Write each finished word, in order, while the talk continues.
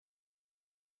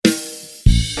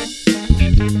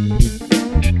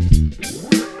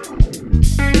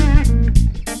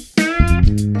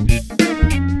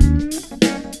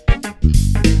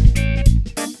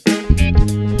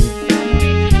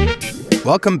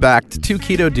Welcome back to Two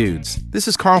Keto Dudes. This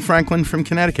is Carl Franklin from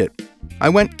Connecticut. I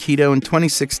went keto in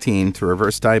 2016 to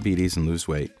reverse diabetes and lose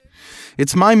weight.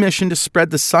 It's my mission to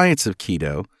spread the science of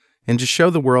keto and to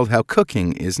show the world how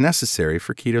cooking is necessary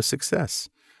for keto success.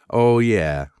 Oh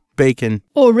yeah, bacon.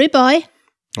 Or ribeye.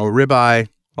 Or ribeye,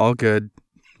 all good.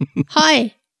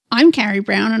 Hi, I'm Carrie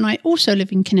Brown and I also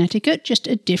live in Connecticut, just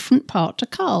a different part to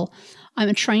Carl. I'm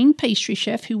a trained pastry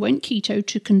chef who went keto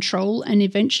to control and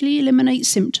eventually eliminate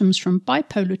symptoms from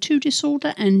bipolar II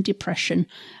disorder and depression.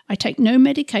 I take no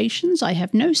medications, I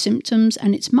have no symptoms,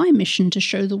 and it's my mission to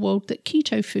show the world that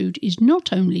keto food is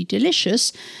not only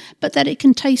delicious, but that it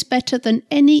can taste better than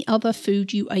any other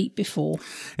food you ate before.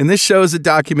 And this show is a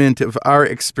document of our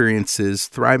experiences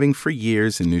thriving for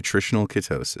years in nutritional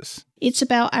ketosis. It's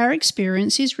about our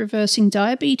experiences reversing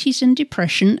diabetes and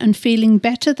depression and feeling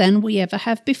better than we ever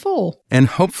have before. And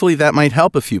hopefully that might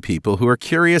help a few people who are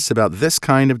curious about this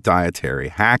kind of dietary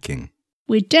hacking.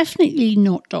 We're definitely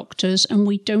not doctors and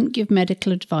we don't give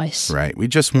medical advice. Right. We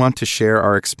just want to share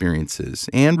our experiences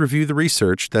and review the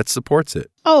research that supports it.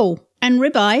 Oh, and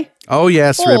ribeye. Oh,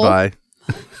 yes, ribeye.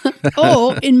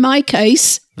 Or, in my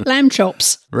case, lamb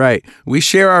chops. Right. We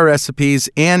share our recipes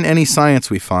and any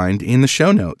science we find in the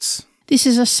show notes. This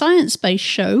is a science-based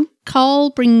show. Carl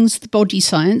brings the body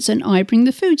science and I bring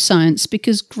the food science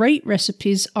because great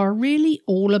recipes are really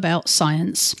all about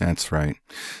science. That's right.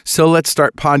 So let's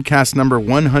start podcast number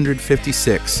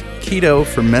 156, Keto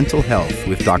for Mental Health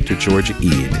with Dr. Georgia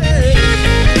Ede.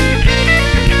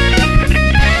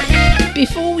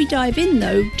 Before we dive in,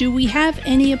 though, do we have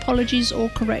any apologies or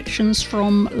corrections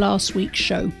from last week's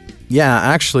show? Yeah,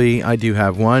 actually, I do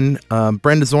have one.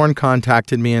 Brenda Zorn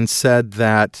contacted me and said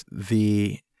that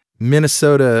the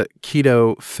Minnesota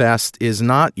Keto Fest is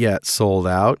not yet sold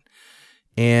out.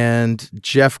 And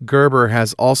Jeff Gerber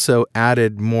has also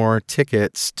added more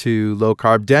tickets to Low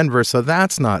Carb Denver, so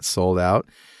that's not sold out.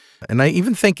 And I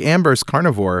even think Amber's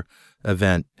Carnivore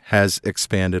event has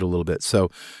expanded a little bit.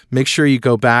 So make sure you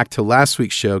go back to last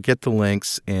week's show, get the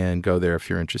links, and go there if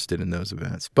you're interested in those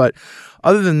events. But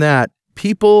other than that,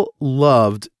 people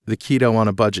loved the Keto on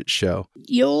a Budget show.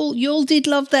 Y'all did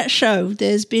love that show.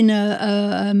 There's been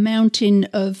a mountain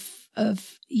of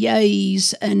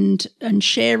yays and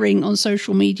sharing on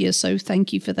social media, so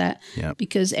thank you for that. Yep.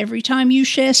 Because every time you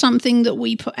share something that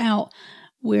we put out,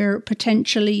 we're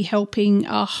potentially helping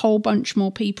a whole bunch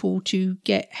more people to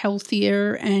get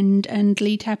healthier and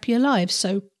lead happier lives.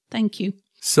 So thank you.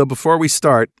 So before we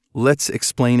start, let's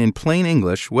explain in plain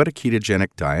English what a ketogenic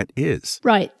diet is.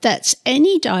 Right. That's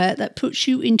any diet that puts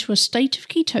you into a state of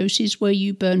ketosis where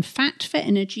you burn fat for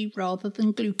energy rather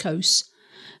than glucose.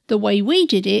 The way we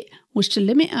did it was to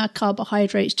limit our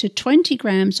carbohydrates to 20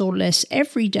 grams or less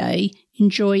every day,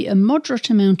 enjoy a moderate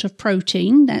amount of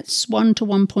protein, that's 1 to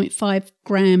 1.5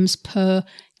 grams per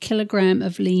kilogram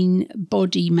of lean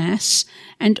body mass,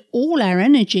 and all our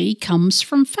energy comes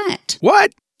from fat.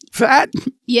 What? Fat?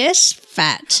 Yes,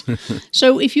 fat.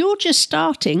 So if you're just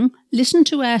starting, listen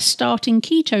to our Starting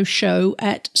Keto show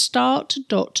at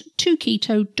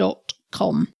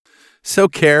start.2keto.com. So,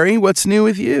 Carrie, what's new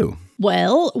with you?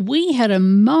 Well, we had a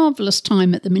marvellous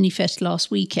time at the Minifest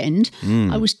last weekend.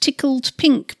 I was tickled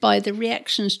pink by the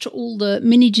reactions to all the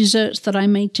mini desserts that I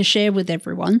made to share with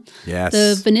everyone. Yes.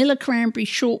 The vanilla cranberry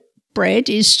shortbread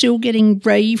is still getting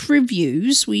rave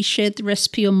reviews. We shared the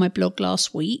recipe on my blog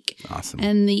last week. Awesome.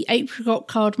 And the apricot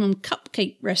cardamom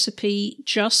cupcake recipe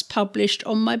just published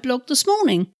on my blog this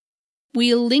morning.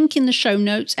 We'll link in the show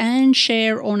notes and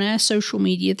share on our social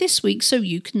media this week so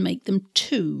you can make them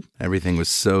too. Everything was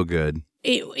so good.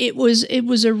 It was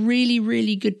a really,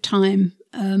 really good time.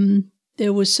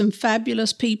 There was some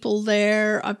fabulous people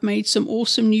there. I've made some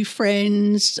awesome new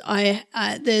friends.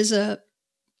 There's a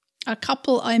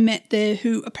couple I met there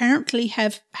who apparently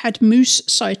have had moose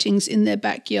sightings in their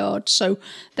backyard. So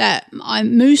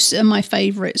moose are my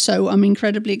favorite. So I'm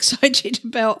incredibly excited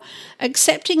about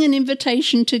accepting an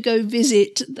invitation to go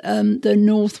visit the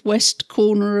northwest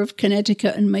corner of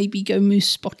Connecticut and maybe go moose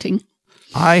spotting.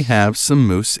 I have some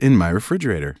mousse in my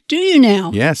refrigerator. Do you now?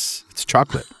 Yes, it's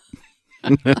chocolate.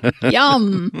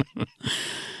 Yum.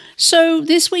 So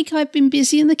this week I've been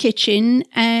busy in the kitchen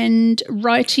and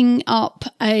writing up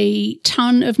a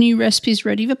ton of new recipes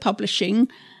ready for publishing.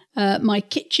 My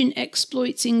kitchen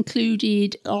exploits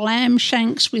included lamb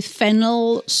shanks with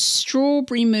fennel,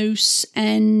 strawberry mousse,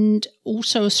 and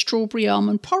also a strawberry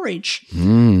almond porridge.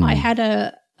 I have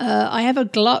a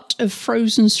glut of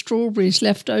frozen strawberries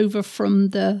left over from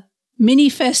the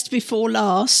Minifest before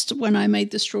last when I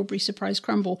made the strawberry surprise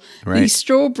crumble. Right. These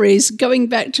strawberries, going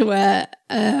back to our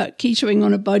ketoing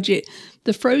on a budget,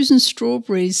 the frozen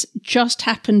strawberries just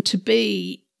happened to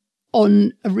be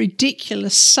on a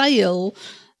ridiculous sale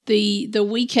the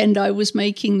weekend I was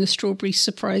making the strawberry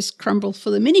surprise crumble for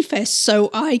the mini fest. So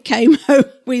I came home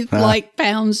with like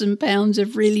pounds and pounds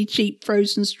of really cheap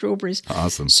frozen strawberries.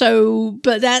 Awesome. So,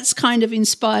 but that's kind of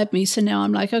inspired me. So now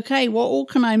I'm like, okay, what all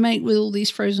can I make with all these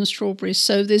frozen strawberries?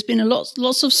 So there's been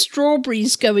lots of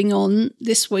strawberries going on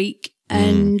this week.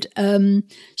 And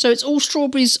so it's all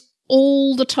strawberries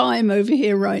all the time over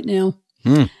here right now.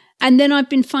 And then I've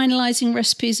been finalising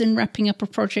recipes and wrapping up a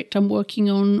project I'm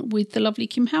working on with the lovely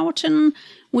Kim Howerton,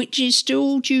 which is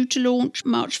still due to launch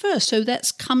March 1st. So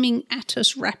that's coming at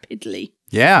us rapidly.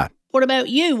 Yeah. What about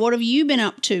you? What have you been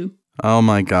up to? Oh,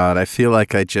 my God. I feel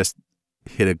like I just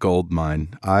hit a gold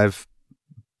mine. I've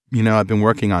been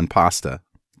working on pasta,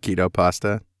 keto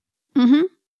pasta. Mm-hmm.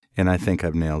 And I think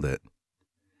I've nailed it.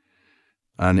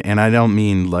 And I don't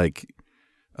mean like,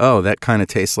 oh, that kind of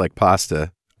tastes like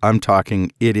pasta. I'm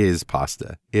talking, it is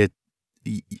pasta.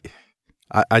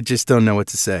 I just don't know what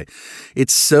to say.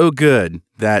 It's so good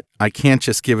that I can't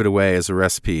just give it away as a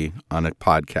recipe on a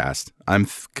podcast. I'm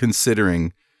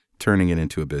considering turning it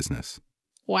into a business.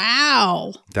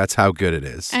 Wow. That's how good it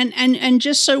is. And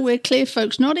just so we're clear,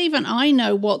 folks, not even I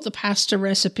know what the pasta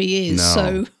recipe is. No,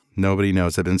 so nobody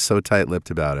knows. I've been so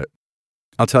tight-lipped about it.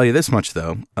 I'll tell you this much,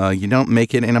 though. You don't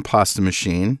make it in a pasta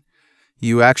machine.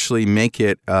 You actually make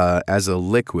it as a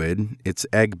liquid. It's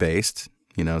egg-based,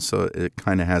 so it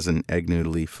kind of has an egg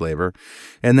noodly flavor.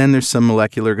 And then there's some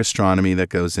molecular gastronomy that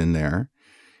goes in there.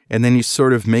 And then you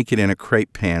sort of make it in a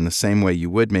crepe pan the same way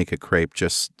you would make a crepe,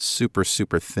 just super,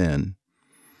 super thin.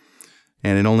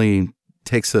 And it only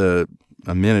takes a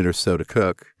minute or so to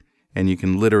cook. And you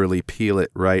can literally peel it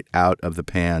right out of the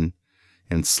pan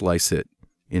and slice it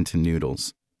into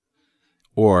noodles.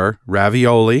 Or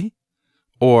ravioli,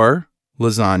 or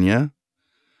lasagna.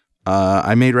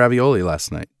 I made ravioli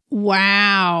last night.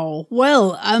 Wow.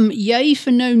 Well, yay for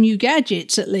no new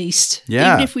gadgets, at least.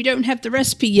 Yeah. Even if we don't have the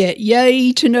recipe yet,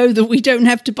 yay to know that we don't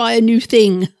have to buy a new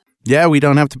thing. Yeah, we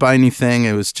don't have to buy a new thing.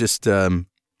 It was just I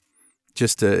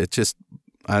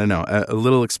don't know, a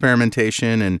little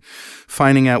experimentation and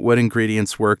finding out what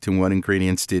ingredients worked and what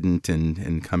ingredients didn't,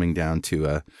 and coming down to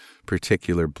a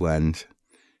particular blend.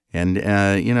 And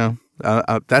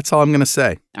that's all I'm going to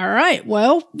say. All right.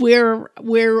 Well,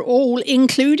 we're all,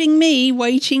 including me,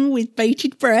 waiting with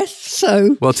bated breath.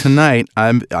 So, well, tonight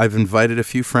I've invited a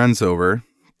few friends over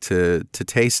to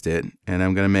taste it, and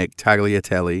I'm going to make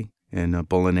tagliatelle in a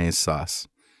bolognese sauce.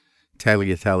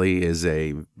 Tagliatelle is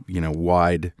a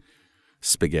wide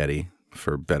spaghetti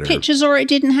for better pictures, or it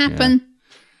didn't happen. Yeah.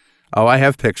 Oh, I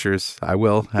have pictures. I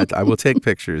will take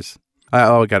pictures.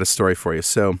 I got a story for you.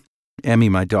 So, Emmy,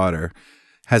 my daughter,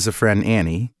 has a friend,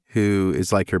 Annie, who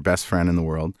is like her best friend in the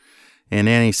world. And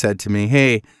Annie said to me,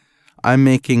 hey, I'm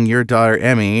making your daughter,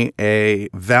 Emmy, a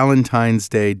Valentine's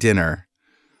Day dinner.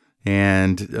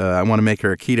 And I want to make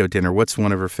her a keto dinner. What's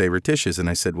one of her favorite dishes? And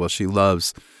I said, well, she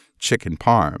loves chicken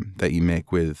parm that you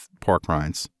make with pork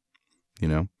rinds,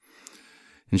 And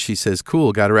she says,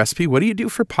 cool, got a recipe? What do you do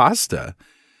for pasta?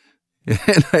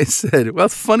 And I said, well,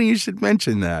 it's funny you should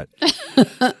mention that.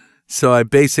 So I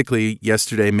basically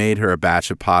yesterday made her a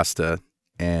batch of pasta,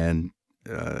 and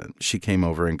she came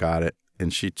over and got it,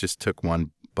 and she just took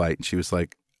one bite, and she was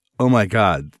like, oh my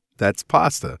God, that's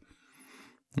pasta.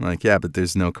 I'm like, yeah, but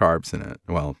there's no carbs in it.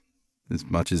 Well, as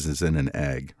much as is in an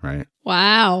egg, right?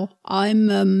 Wow. I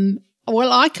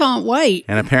can't wait.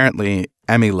 And apparently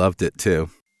Emmy loved it too.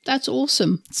 That's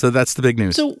awesome. So that's the big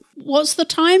news. So what's the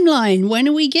timeline? When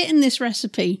are we getting this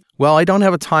recipe? Well, I don't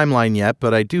have a timeline yet,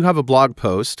 but I do have a blog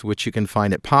post, which you can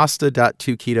find at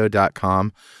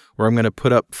pasta.2keto.com, where I'm going to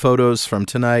put up photos from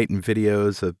tonight and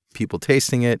videos of people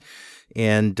tasting it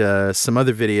and some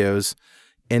other videos.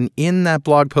 And in that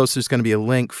blog post, there's going to be a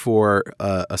link for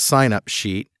a sign-up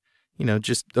sheet,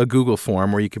 just a Google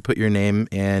form where you can put your name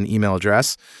and email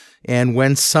address. And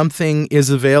when something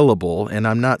is available, and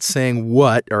I'm not saying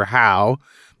what or how,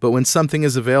 but when something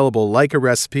is available, like a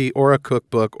recipe or a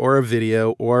cookbook or a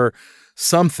video or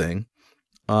something,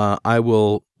 I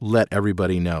will let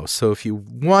everybody know. So if you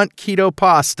want keto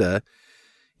pasta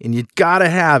and you got to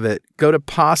have it, go to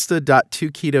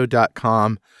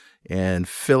pasta.2keto.com and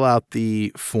fill out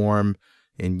the form,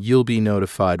 and you'll be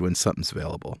notified when something's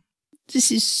available.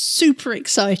 This is super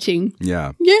exciting.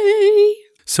 Yeah. Yay!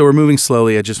 So we're moving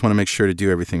slowly. I just want to make sure to do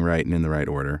everything right and in the right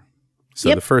order.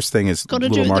 So the first thing is Gotta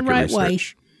little do it market the right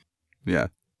research. Yeah.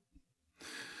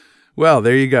 Well,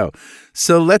 there you go.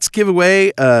 So let's give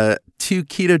away a 2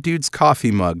 Keto Dudes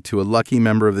coffee mug to a lucky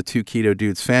member of the 2 Keto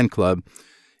Dudes fan club.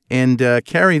 And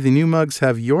Carrie, the new mugs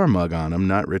have your mug on them,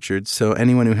 not Richard's. So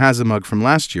anyone who has a mug from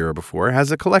last year or before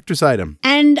has a collector's item.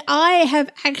 And I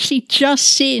have actually just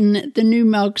seen the new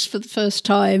mugs for the first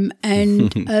time.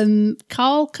 And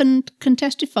Carl can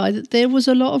testify that there was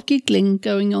a lot of giggling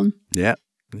going on. Yeah,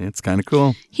 it's kind of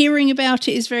cool. Hearing about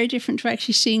it is very different to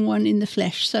actually seeing one in the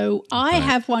flesh. So I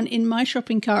have one in my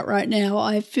shopping cart right now.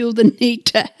 I feel the need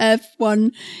to have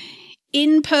one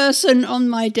in person on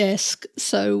my desk.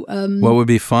 So what would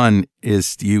be fun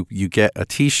is you get a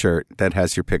T-shirt that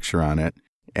has your picture on it,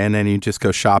 and then you just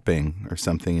go shopping or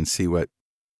something and see what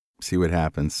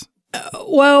happens.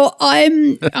 Well,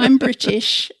 I'm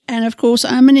British, and of course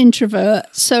I'm an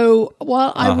introvert. So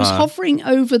while I was hovering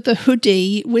over the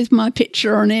hoodie with my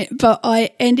picture on it, but I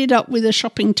ended up with a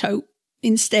shopping tote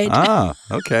instead. Ah,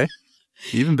 okay.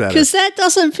 Even better. Because that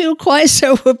doesn't feel quite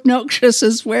so obnoxious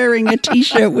as wearing a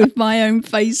T-shirt with my own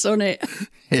face on it.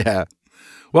 Yeah.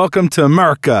 Welcome to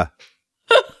America.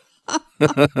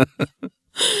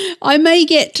 I may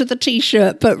get to the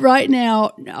T-shirt, but right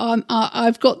now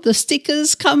I've got the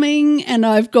stickers coming, and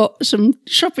I've got some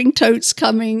shopping totes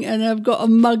coming, and I've got a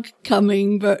mug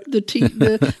coming. But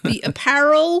the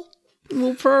apparel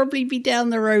will probably be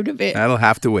down the road a bit. That'll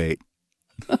have to wait.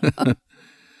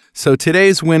 So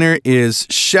today's winner is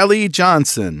Shelly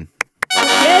Johnson.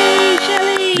 Yay,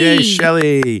 Shelly! Yay,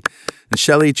 Shelly! And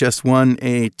Shelly just won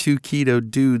a 2 Keto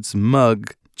Dudes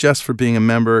mug just for being a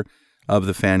member of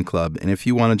the fan club. And if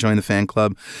you want to join the fan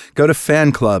club, go to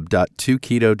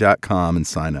fanclub.2keto.com and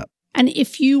sign up. And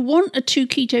if you want a 2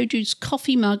 Keto Dudes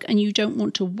coffee mug and you don't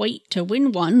want to wait to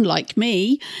win one like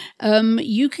me,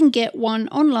 you can get one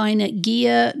online at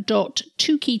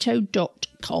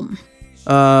gear.2keto.com.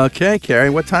 Okay,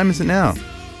 Carrie, what time is it now?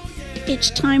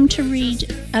 It's time to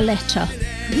read a letter.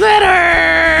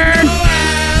 Letter!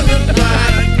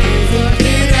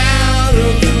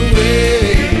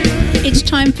 It's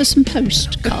time for some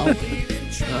post, Carl.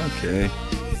 Okay.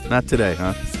 Not today,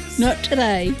 huh? Not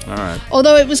today. All right.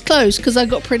 Although it was close because I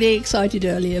got pretty excited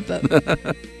earlier, but...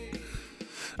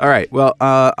 All right. Well,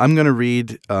 I'm going to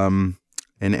read an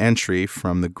entry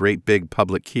from the Great Big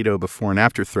Public Keto Before and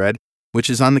After thread, which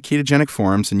is on the ketogenic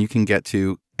forums, and you can get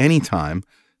to anytime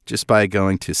just by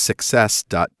going to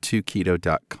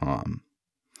success.2keto.com.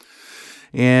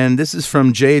 And this is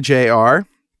from JJR.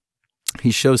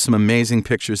 He shows some amazing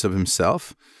pictures of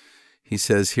himself. He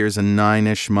says, here's a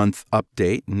 9-ish month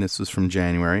update, and this was from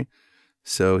January.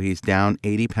 So he's down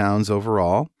 80 pounds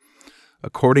overall.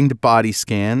 According to body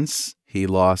scans, he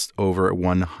lost over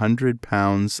 100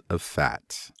 pounds of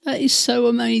fat. That is so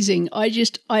amazing.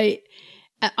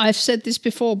 I've said this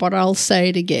before, but I'll say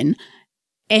it again.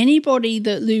 Anybody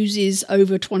that loses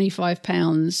over 25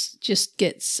 pounds just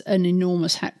gets an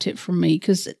enormous hat tip from me,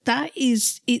 because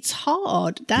it's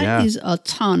hard. That is a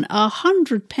ton.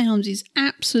 100 pounds is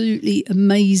absolutely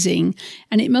amazing,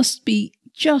 and it must be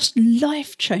just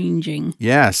life-changing.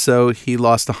 Yeah, so he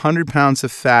lost 100 pounds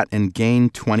of fat and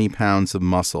gained 20 pounds of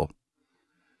muscle.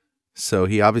 So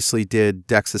he obviously did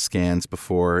DEXA scans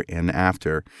before and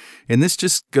after. And this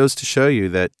just goes to show you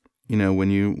that, you know,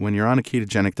 when you're on a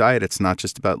ketogenic diet, it's not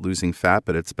just about losing fat,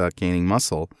 but it's about gaining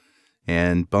muscle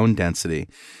and bone density.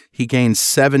 He gained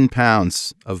 7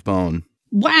 pounds of bone.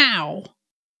 Wow.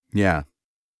 Yeah.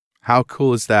 How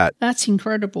cool is that? That's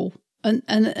incredible.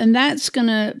 And that's going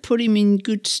to put him in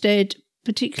good stead,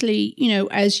 particularly, you know,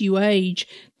 as you age.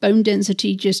 Bone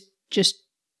density just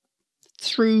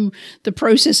through the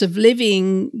process of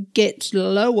living gets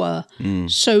lower.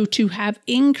 So to have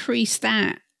increased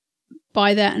that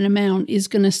by that an amount is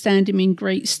going to stand him in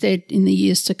great stead in the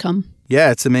years to come.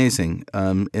 Yeah, it's amazing.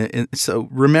 And so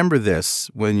remember this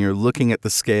when you're looking at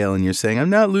the scale and you're saying, I'm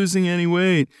not losing any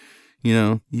weight. You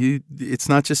know, it's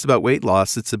not just about weight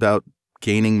loss. It's about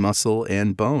gaining muscle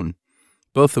and bone,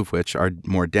 both of which are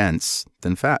more dense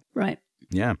than fat. Right.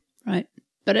 Yeah. Right.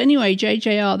 But anyway,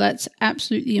 JJR, that's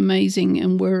absolutely amazing.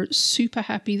 And we're super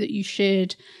happy that you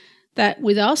shared that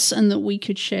with us and that we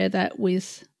could share that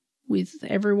with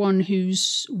everyone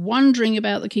who's wondering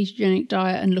about the ketogenic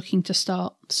diet and looking to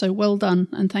start. So well done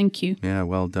and thank you. Yeah,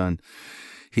 well done.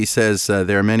 He says,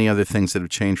 there are many other things that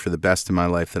have changed for the best in my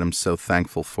life that I'm so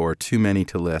thankful for. Too many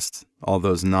to list. All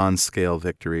those non-scale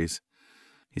victories.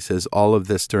 He says, all of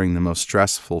this during the most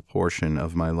stressful portion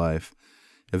of my life.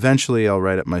 Eventually, I'll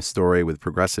write up my story with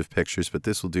progressive pictures, but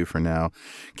this will do for now.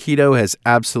 Keto has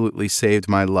absolutely saved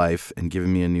my life and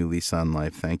given me a new lease on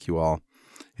life. Thank you all.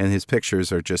 And his pictures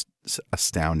are just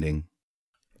astounding.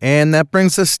 And that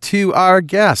brings us to our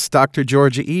guest. Dr.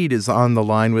 Georgia Ede is on the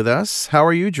line with us. How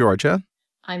are you, Georgia?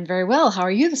 I'm very well. How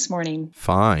are you this morning?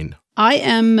 Fine. I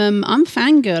am. I'm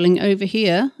fangirling over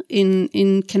here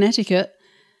in Connecticut.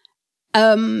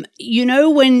 When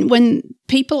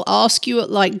people ask you at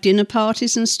like dinner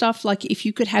parties and stuff, like if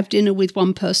you could have dinner with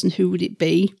one person, who would it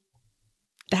be?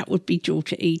 That would be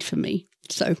Georgia Ede for me.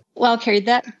 So, well, Carrie,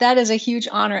 that is a huge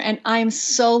honor, and I'm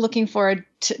so looking forward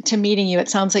to meeting you. It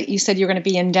sounds like you said you're going to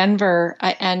be in Denver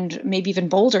and maybe even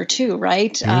Boulder too,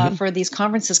 right? Mm-hmm. For these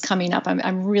conferences coming up.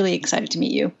 I'm really excited to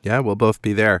meet you. Yeah, we'll both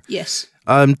be there. Yes.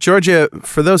 Georgia,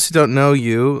 for those who don't know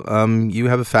you, you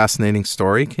have a fascinating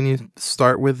story. Can you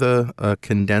start with a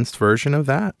condensed version of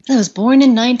that? I was born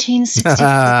in 1960.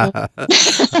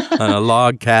 On a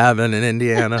log cabin in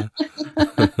Indiana.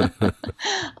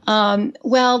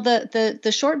 Well,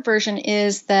 the short version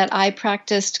is that I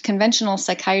practiced conventional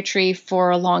psychiatry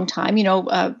for a long time,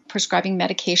 prescribing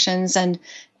medications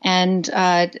and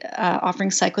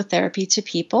offering psychotherapy to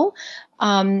people.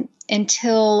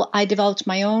 Until I developed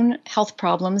my own health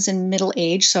problems in middle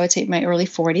age, so I'd say my early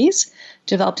 40s,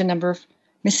 developed a number of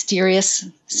mysterious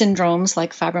syndromes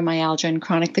like fibromyalgia and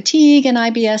chronic fatigue and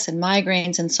IBS and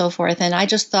migraines and so forth. And I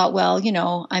just thought, well,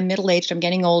 I'm middle-aged, I'm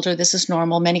getting older, this is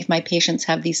normal. Many of my patients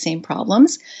have these same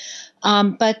problems.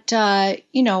 But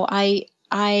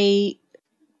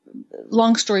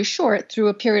long story short,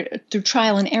 through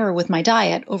trial and error with my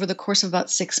diet over the course of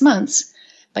about 6 months,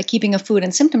 by keeping a food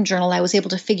and symptom journal, I was able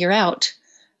to figure out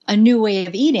a new way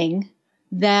of eating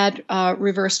that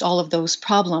reversed all of those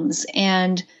problems.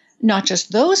 And not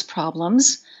just those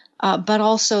problems, but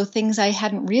also things I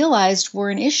hadn't realized were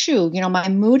an issue. My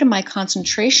mood and my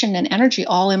concentration and energy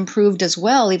all improved as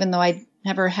well, even though I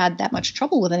never had that much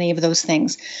trouble with any of those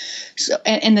things. So,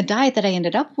 and the diet that I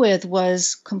ended up with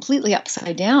was completely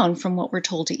upside down from what we're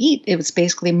told to eat. It was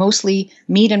basically mostly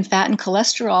meat and fat and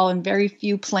cholesterol and very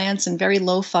few plants and very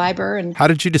low fiber. And how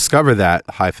did you discover that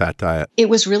high-fat diet? It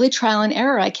was really trial and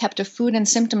error. I kept a food and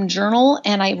symptom journal,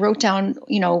 and I wrote down,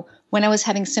 when I was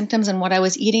having symptoms and what I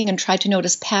was eating, and tried to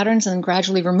notice patterns and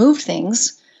gradually remove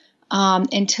things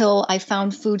until I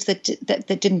found foods that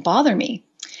didn't bother me.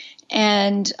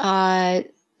 And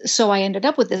so I ended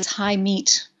up with this high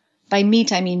meat. By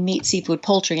meat, I mean meat, seafood,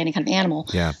 poultry, any kind of animal,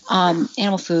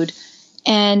 animal food.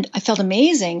 And I felt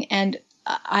amazing. And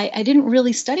I didn't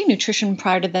really study nutrition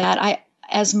prior to that.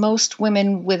 As most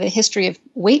women with a history of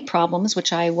weight problems,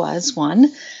 which I was one,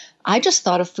 I just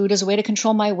thought of food as a way to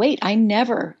control my weight. I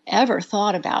never, ever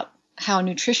thought about how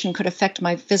nutrition could affect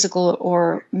my physical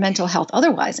or mental health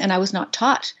otherwise. And I was not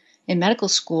taught in medical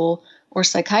school or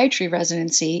psychiatry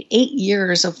residency, 8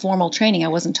 years of formal training. I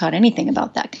wasn't taught anything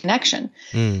about that connection.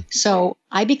 So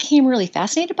I became really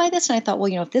fascinated by this. And I thought,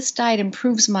 well, if this diet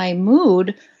improves my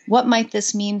mood, what might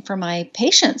this mean for my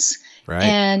patients? Right.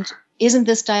 And isn't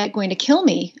this diet going to kill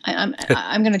me? I'm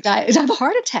going to die. I have a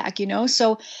heart attack,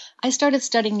 So I started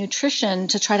studying nutrition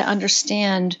to try to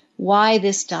understand why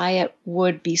this diet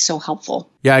would be so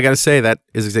helpful. Yeah, I got to say that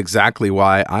is exactly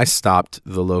why I stopped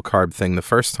the low carb thing the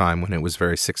first time when it was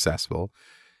very successful,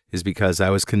 is because I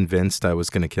was convinced I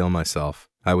was going to kill myself.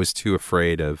 I was too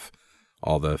afraid of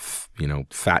all the,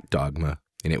 fat dogma,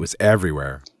 and it was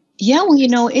everywhere. Yeah,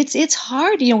 well, it's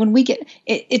hard. When we get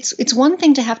it's one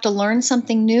thing to have to learn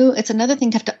something new. It's another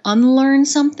thing to have to unlearn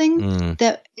something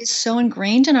that is so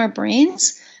ingrained in our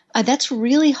brains. That's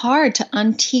really hard to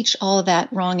unteach all of that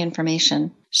wrong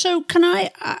information. So can I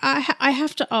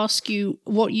have to ask you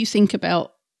what you think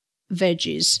about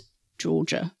veggies,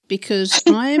 Georgia, because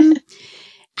I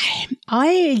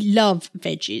love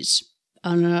veggies.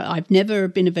 And I've never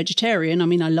been a vegetarian. I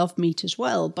mean, I love meat as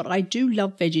well, but I do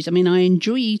love veggies. I mean, I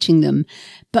enjoy eating them,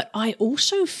 but I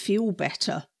also feel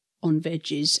better on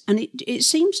veggies. And it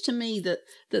seems to me that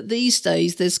these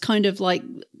days there's kind of like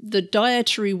the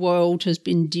dietary world has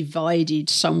been divided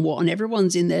somewhat, and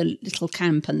everyone's in their little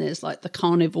camp, and there's like the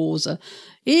carnivores are,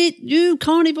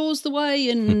 carnivores the way,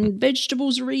 and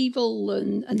vegetables are evil,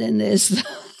 and then there's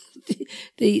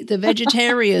the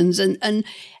vegetarians and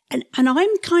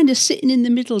I'm kind of sitting in the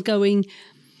middle going,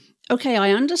 okay,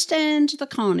 I understand the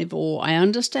carnivore, I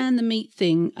understand the meat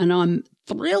thing, and I'm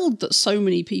thrilled that so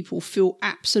many people feel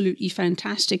absolutely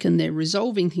fantastic and they're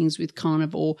resolving things with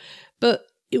carnivore. But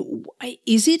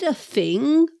is it a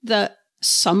thing that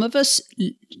some of us,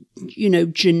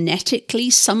 genetically,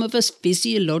 some of us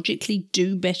physiologically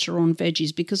do better on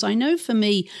veggies? Because I know for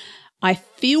me, I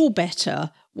feel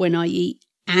better when I eat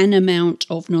an amount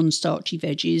of non-starchy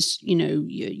veggies,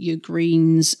 your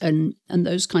greens and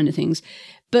those kind of things.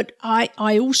 But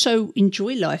I also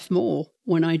enjoy life more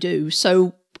when I do.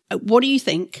 So what do you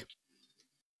think?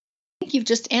 think you've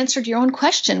just answered your own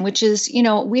question, which is,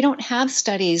 we don't have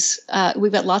studies.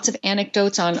 We've got lots of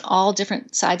anecdotes on all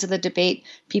different sides of the debate.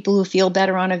 People who feel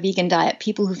better on a vegan diet,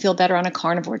 people who feel better on a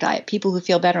carnivore diet, people who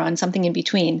feel better on something in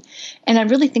between. And I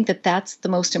really think that that's the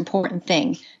most important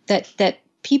thing, that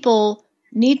people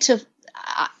need to,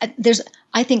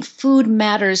 I think food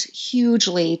matters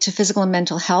hugely to physical and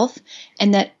mental health,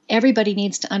 and that everybody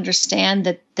needs to understand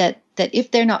that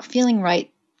if they're not feeling right,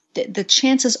 the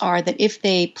chances are that if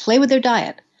they play with their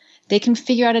diet, they can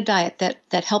figure out a diet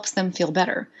that helps them feel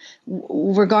better,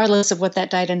 regardless of what that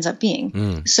diet ends up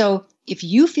being. So if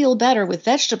you feel better with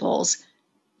vegetables,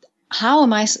 how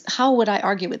would I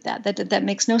argue with that? That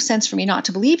makes no sense for me not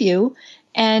to believe you.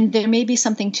 And there may be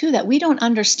something to that. We don't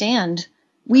understand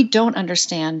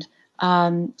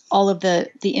all of the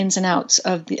ins and outs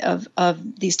of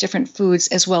these different foods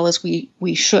as well as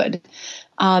we should.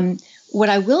 What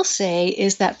I will say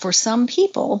is that for some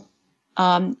people,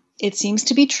 it seems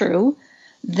to be true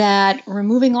that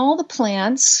removing all the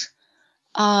plants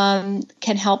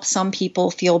can help some people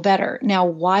feel better. Now,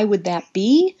 why would that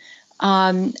be?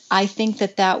 I think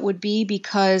that would be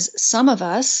because some of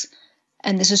us,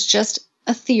 and this is just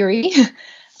a theory,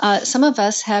 some of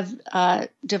us have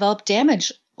developed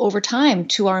damage over time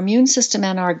to our immune system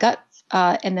and our gut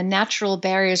and the natural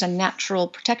barriers and natural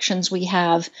protections we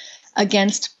have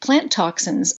against plant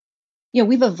toxins.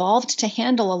 We've evolved to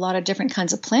handle a lot of different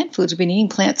kinds of plant foods. We've been eating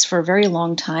plants for a very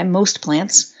long time, most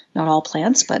plants, not all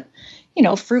plants, but,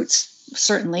 fruits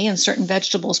certainly, and certain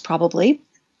vegetables probably,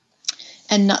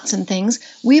 and nuts and things.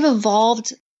 We've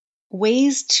evolved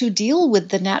ways to deal with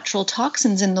the natural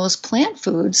toxins in those plant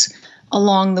foods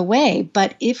along the way.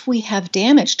 But if we have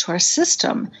damage to our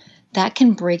system, that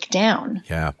can break down.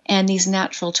 Yeah. And these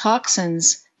natural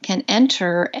toxins can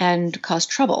enter and cause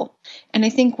trouble. And I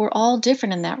think we're all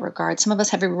different in that regard. Some of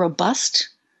us have very robust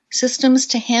systems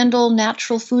to handle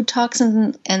natural food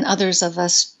toxins, and others of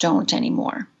us don't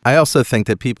anymore. I also think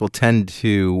that people tend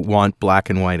to want black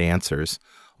and white answers.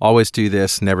 Always do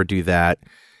this, never do that.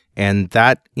 And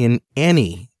that in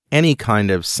any kind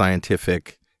of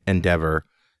scientific endeavor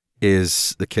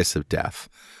is the kiss of death.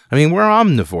 I mean, we're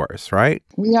omnivores, right?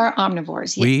 We are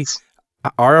omnivores, yes. We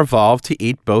are evolved to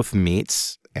eat both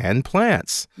meats and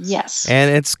plants. Yes. And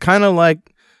it's kind of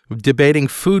like debating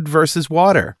food versus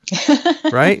water,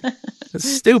 right? It's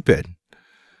stupid.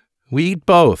 We eat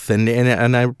both. And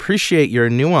I appreciate your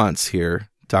nuance here,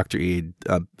 Dr. Eid,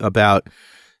 about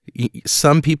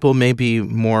some people may be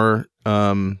more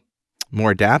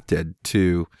adapted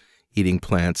to eating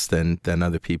plants than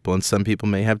other people, and some people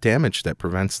may have damage that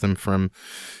prevents them from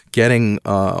getting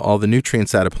all the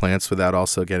nutrients out of plants without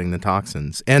also getting the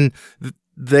toxins. And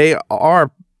they are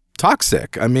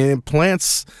toxic. I mean,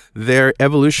 plants, their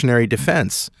evolutionary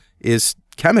defense is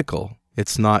chemical.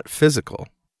 It's not physical.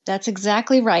 That's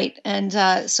exactly right. And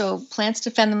so plants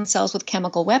defend themselves with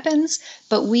chemical weapons,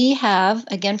 but we have,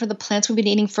 again, for the plants we've been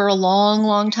eating for a long,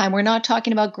 long time, we're not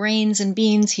talking about grains and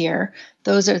beans here.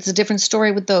 It's a different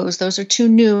story with those. Those are too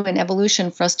new in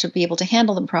evolution for us to be able to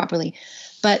handle them properly.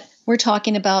 But we're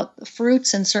talking about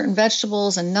fruits and certain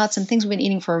vegetables and nuts and things we've been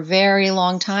eating for a very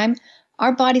long time.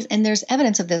 Our bodies, and there's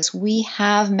evidence of this, we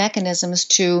have mechanisms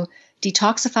to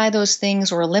detoxify those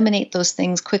things or eliminate those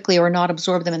things quickly or not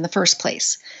absorb them in the first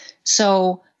place.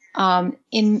 So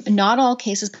in not all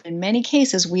cases, but in many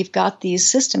cases, we've got these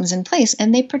systems in place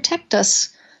and they protect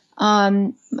us.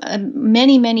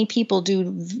 Many, many people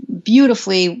do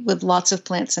beautifully with lots of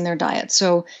plants in their diet.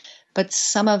 So, but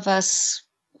some of us,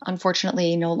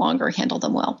 unfortunately, no longer handle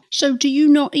them well. So do you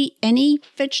not eat any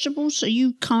vegetables? Are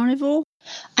you carnivore?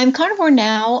 I'm carnivore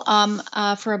now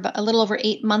for a little over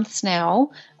 8 months now.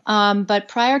 But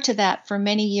prior to that, for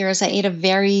many years, I ate a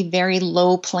very, very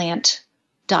low plant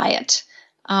diet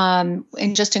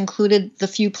and just included the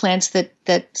few plants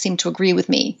that seemed to agree with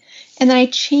me. And then I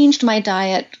changed my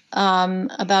diet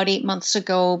about 8 months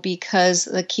ago because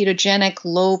the ketogenic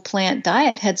low plant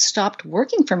diet had stopped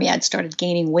working for me. I'd started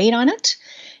gaining weight on it.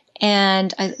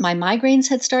 And my migraines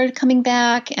had started coming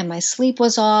back and my sleep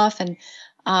was off. And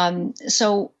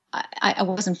so I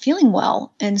wasn't feeling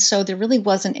well. And so there really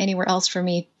wasn't anywhere else for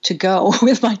me to go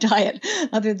with my diet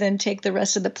other than take the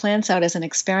rest of the plants out as an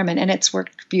experiment. And it's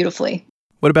worked beautifully.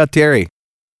 What about dairy?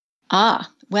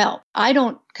 Well, I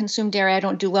don't consume dairy. I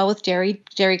don't do well with dairy.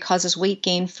 Dairy causes weight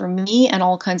gain for me and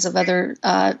all kinds of other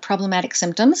problematic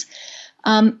symptoms.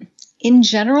 In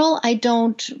general, I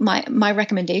don't. My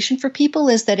recommendation for people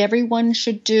is that everyone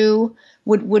should do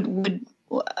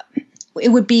it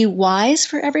would be wise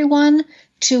for everyone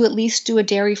to at least do a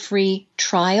dairy-free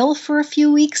trial for a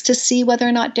few weeks to see whether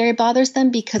or not dairy bothers them,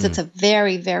 because it's a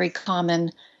very, very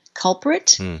common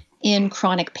culprit. in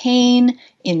chronic pain,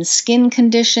 in skin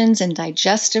conditions, in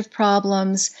digestive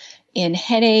problems, in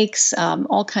headaches,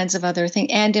 all kinds of other things,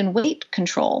 and in weight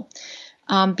control,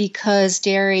 because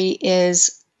dairy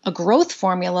is a growth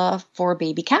formula for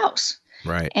baby cows.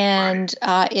 Right. And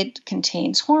it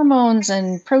contains hormones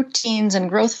and proteins and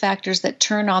growth factors that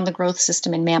turn on the growth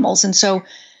system in mammals. And so,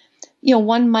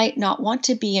 one might not want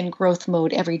to be in growth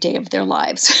mode every day of their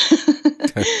lives.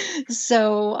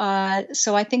 So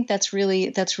I think that's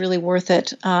really worth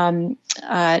it.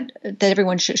 That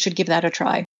everyone should give that a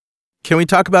try. Can we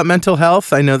talk about mental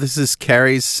health? I know this is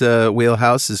Carrie's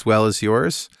wheelhouse as well as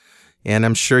yours, and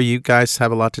I'm sure you guys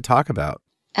have a lot to talk about.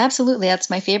 Absolutely. That's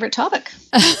my favorite topic.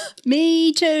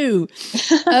 Me too.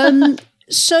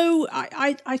 So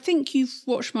I think you've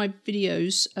watched my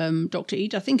videos, Dr.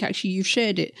 Ede. I think actually you've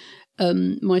shared it,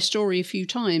 my story a few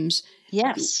times.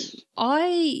 Yes.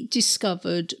 I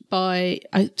discovered by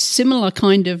a similar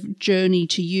kind of journey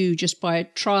to you, just by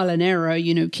trial and error,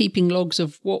 keeping logs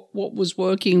of what was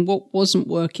working, what wasn't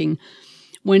working,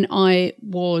 when I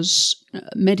was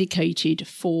medicated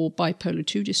for bipolar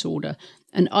 2 disorder.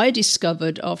 And I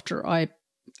discovered after I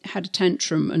had a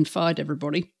tantrum and fired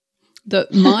everybody that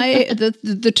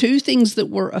the two things that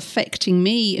were affecting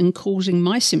me and causing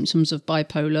my symptoms of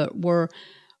bipolar were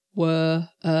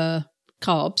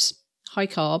carbs, high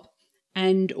carb,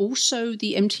 and also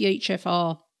the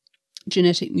MTHFR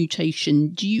genetic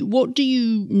mutation. What do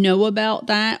you know about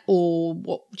that, or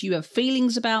what do you have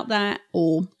feelings about that,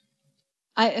 or?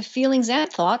 I have feelings and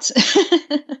thoughts.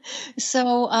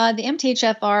 So the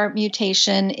MTHFR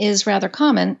mutation is rather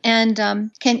common and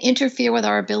can interfere with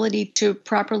our ability to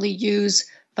properly use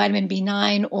vitamin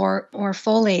B9 or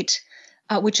folate,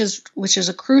 which is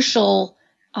a crucial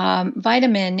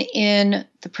vitamin in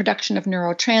the production of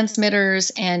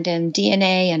neurotransmitters and in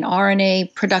DNA and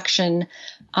RNA production,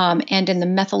 and in the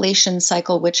methylation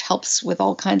cycle, which helps with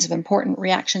all kinds of important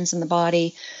reactions in the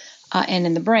body. And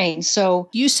in the brain. So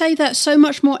you say that so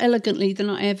much more elegantly than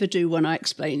I ever do when I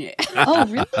explain it. Oh,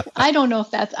 really? I don't know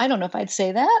if I'd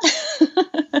say that.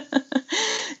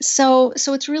 So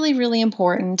it's really, really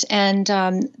important. And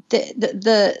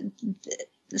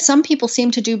some people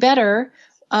seem to do better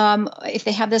if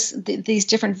they have these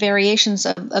different variations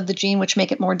of the gene, which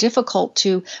make it more difficult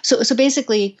to. So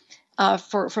basically,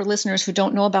 for listeners who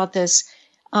don't know about this,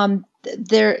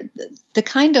 the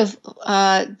kind of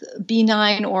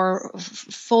B9 or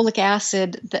folic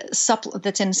acid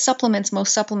that's in supplements,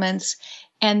 most supplements,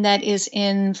 and that is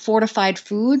in fortified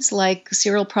foods like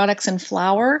cereal products and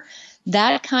flour,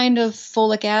 that kind of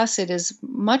folic acid is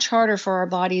much harder for our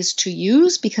bodies to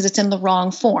use because it's in the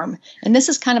wrong form. And this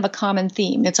is kind of a common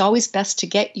theme. It's always best to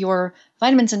get your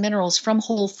vitamins and minerals from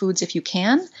whole foods if you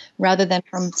can, rather than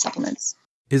from supplements.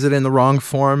 Is it in the wrong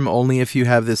form only if you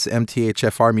have this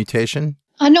MTHFR mutation?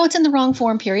 No, it's in the wrong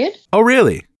form, period. Oh,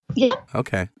 really? Yeah.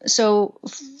 Okay. So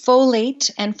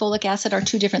folate and folic acid are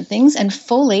two different things, and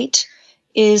folate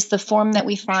is the form that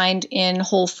we find in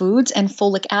whole foods, and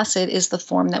folic acid is the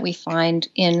form that we find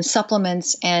in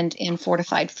supplements and in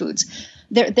fortified foods.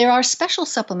 There are special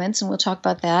supplements, and we'll talk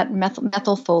about that,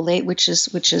 methylfolate, which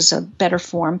is a better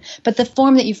form, but the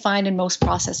form that you find in most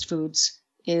processed foods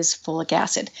is folic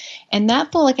acid. And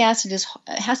that folic acid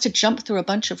has to jump through a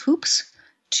bunch of hoops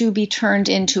to be turned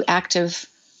into active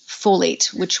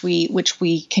folate, which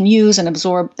we can use and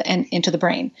absorb into the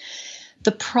brain.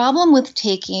 The problem with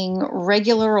taking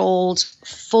regular old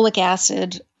folic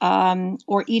acid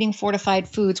or eating fortified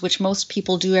foods, which most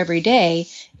people do every day,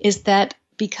 is that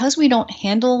because we don't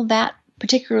handle that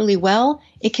particularly well,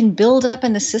 it can build up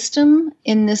in the system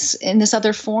in this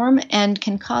other form and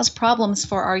can cause problems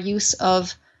for our use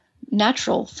of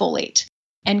natural folate,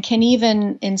 and can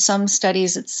even, in some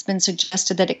studies, it's been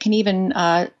suggested that it can even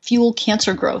fuel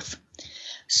cancer growth.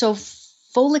 So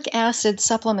folic acid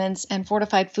supplements and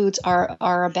fortified foods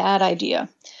are a bad idea.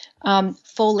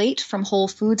 Folate from whole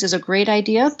foods is a great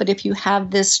idea, but if you have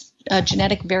this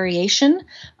genetic variation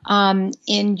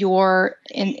in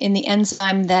the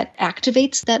enzyme that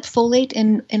activates that folate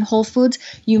in whole foods,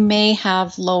 you may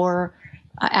have lower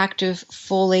active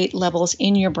folate levels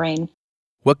in your brain.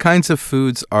 What kinds of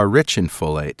foods are rich in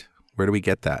folate? Where do we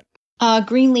get that?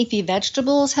 Green leafy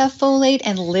vegetables have folate,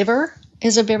 and liver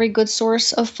is a very good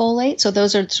source of folate. So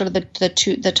those are sort of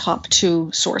the top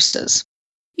two sources.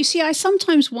 You see, I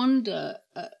sometimes wonder,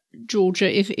 Georgia,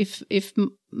 if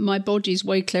my body's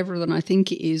way cleverer than I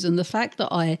think it is, and the fact that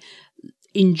I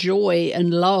enjoy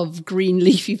and love green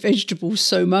leafy vegetables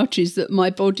so much is that my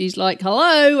body's like,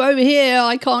 hello, over here,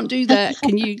 I can't do that.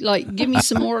 Can you give me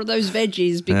some more of those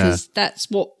veggies? Because that's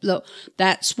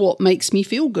what makes me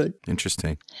feel good.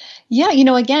 Interesting. Yeah,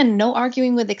 again, no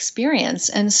arguing with experience.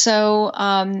 And so,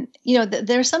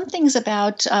 there are some things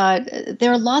about,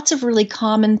 there are lots of really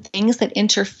common things that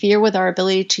interfere with our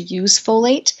ability to use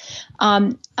folate.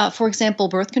 For example,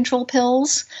 birth control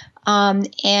pills.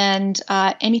 And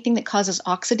anything that causes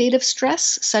oxidative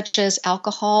stress, such as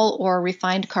alcohol or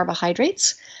refined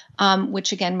carbohydrates,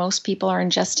 which again, most people are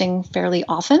ingesting fairly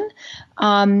often.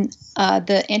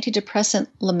 The antidepressant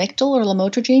Lamictal or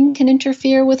lamotrigine can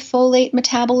interfere with folate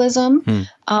metabolism.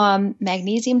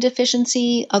 Magnesium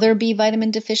deficiency, other B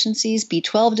vitamin deficiencies,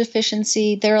 B12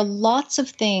 deficiency. There are lots of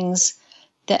things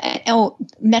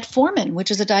metformin, which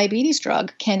is a diabetes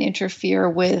drug, can interfere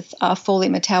with folate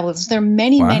metabolism. There are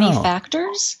many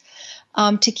factors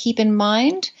to keep in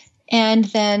mind. And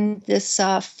then this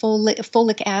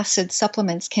folic acid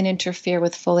supplements can interfere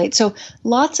with folate. So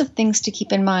lots of things to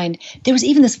keep in mind. There was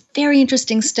even this very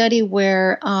interesting study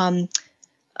where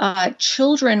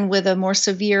children with a more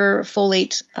severe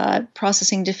folate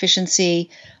processing deficiency,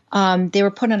 they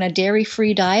were put on a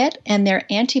dairy-free diet, and their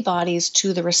antibodies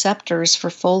to the receptors for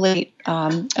folate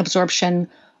absorption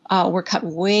were cut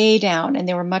way down, and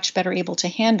they were much better able to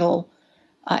handle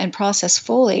and process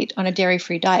folate on a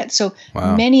dairy-free diet. So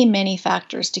many, many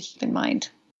factors to keep in mind.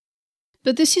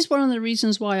 But this is one of the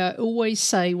reasons why I always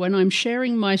say when I'm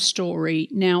sharing my story,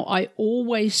 now I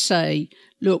always say,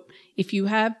 look, if you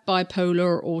have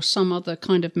bipolar or some other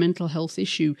kind of mental health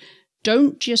issue,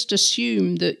 don't just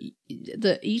assume that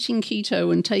eating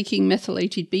keto and taking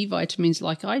methylated B vitamins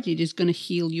like I did is going to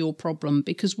heal your problem,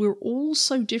 because we're all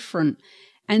so different.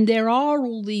 And there are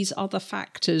all these other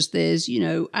factors. There's,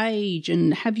 age,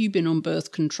 and have you been on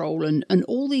birth control, and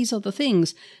all these other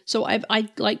things. So I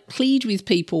plead with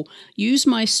people, use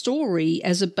my story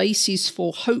as a basis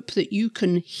for hope that you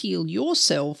can heal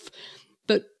yourself.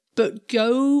 But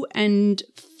go and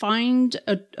find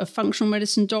a functional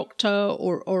medicine doctor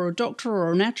or a doctor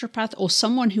or a naturopath or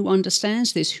someone who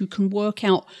understands this, who can work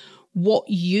out what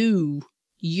you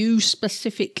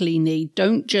specifically need.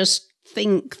 Don't just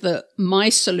think that my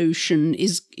solution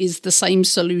is the same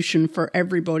solution for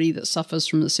everybody that suffers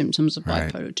from the symptoms of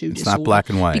bipolar 2 disorder. It's not black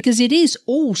and white. Because it is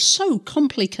all so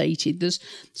complicated. There's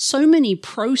so many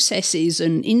processes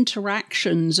and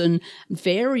interactions and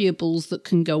variables that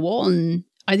can go on.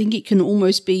 I think it can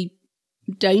almost be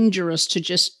dangerous to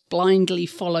just blindly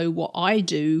follow what I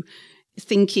do,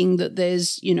 thinking that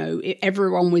there's,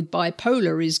 everyone with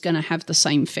bipolar is going to have the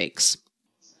same fix.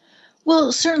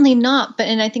 Well, certainly not.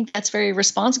 And I think that's very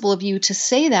responsible of you to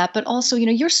say that. But also,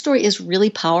 your story is really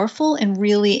powerful and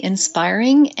really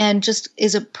inspiring, and just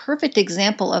is a perfect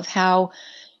example of how,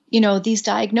 these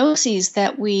diagnoses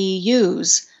that we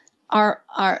use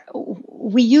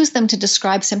we use them to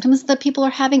describe symptoms that people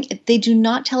are having. They do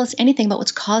not tell us anything about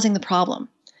what's causing the problem.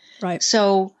 Right.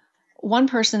 So one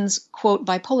person's, quote,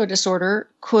 bipolar disorder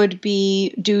could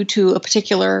be due to a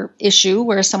particular issue,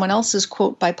 whereas someone else's,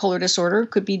 quote, bipolar disorder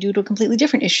could be due to a completely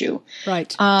different issue.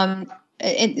 Right.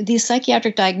 These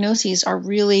psychiatric diagnoses are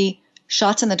really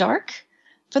shots in the dark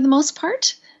for the most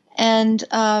part. And,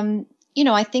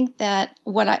 I think that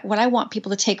what I want people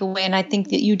to take away, and I think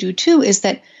that you do too, is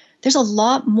that there's a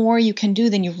lot more you can do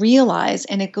than you realize,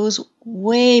 and it goes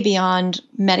way beyond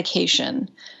medication.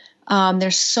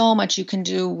 There's so much you can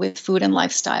do with food and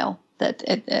lifestyle that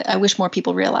I wish more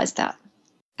people realized that.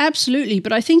 Absolutely.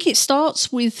 But I think it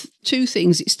starts with two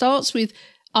things. It starts with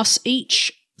us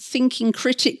each thinking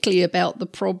critically about the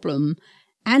problem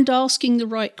and asking the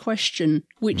right question,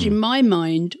 which in my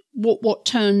mind, what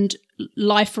turned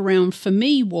life around for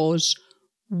me was,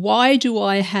 why do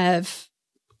I have,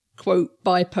 quote,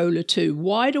 bipolar 2?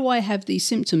 Why do I have these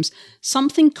symptoms?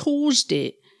 Something caused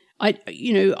it.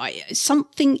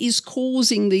 Something is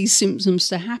causing these symptoms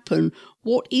to happen.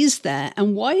 What is that?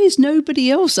 And why is nobody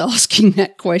else asking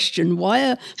that question? Why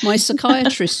are my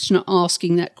psychiatrists not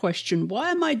asking that question?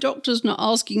 Why are my doctors not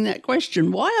asking that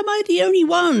question? Why am I the only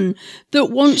one that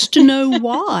wants to know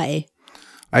why?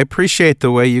 I appreciate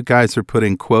the way you guys are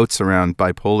putting quotes around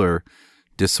bipolar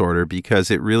disorder, because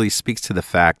it really speaks to the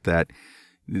fact that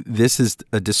this is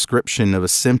a description of a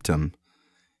symptom.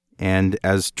 And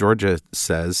as Georgia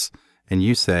says, and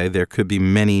you say, there could be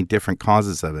many different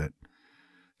causes of it.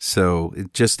 So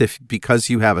because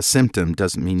you have a symptom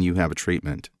doesn't mean you have a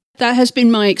treatment. That has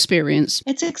been my experience.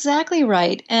 It's exactly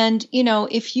right. And,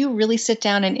 if you really sit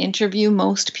down and interview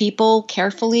most people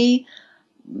carefully,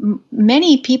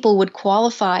 many people would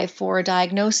qualify for a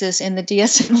diagnosis in the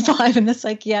DSM-5 in the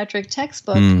psychiatric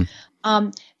textbook.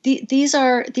 These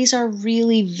are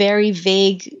really very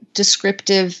vague,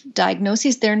 descriptive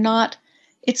diagnoses. They're not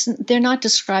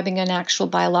describing an actual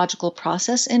biological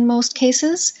process in most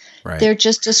cases. Right. They're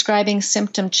just describing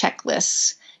symptom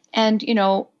checklists. And,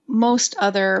 most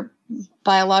other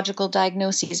biological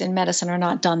diagnoses in medicine are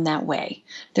not done that way.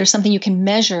 There's something you can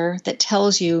measure that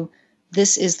tells you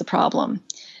this is the problem.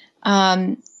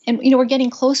 And, we're getting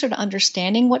closer to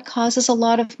understanding what causes a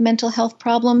lot of mental health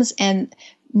problems. And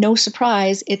no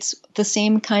surprise, it's the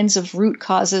same kinds of root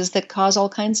causes that cause all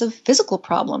kinds of physical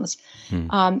problems.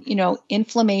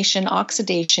 Inflammation,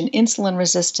 oxidation, insulin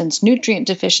resistance, nutrient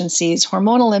deficiencies,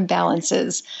 hormonal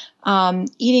imbalances,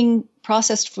 eating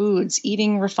processed foods,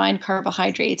 eating refined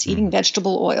carbohydrates, eating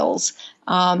vegetable oils,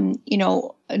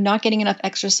 not getting enough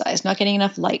exercise, not getting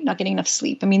enough light, not getting enough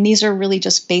sleep. I mean, these are really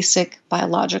just basic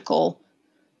biological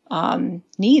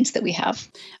needs that we have.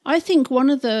 I think one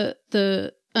of the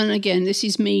and again, this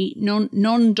is me,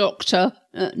 non-doctor,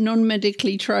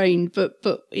 non-medically trained, but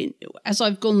as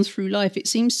I've gone through life, it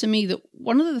seems to me that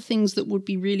one of the things that would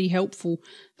be really helpful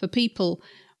for people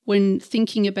when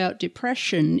thinking about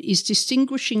depression is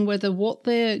distinguishing whether what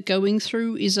they're going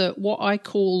through is what I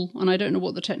call, and I don't know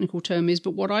what the technical term is,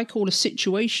 but what I call a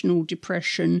situational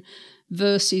depression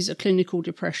versus a clinical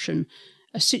depression.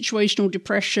 A situational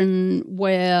depression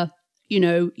where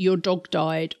your dog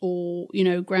died, or,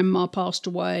 grandma passed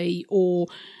away, or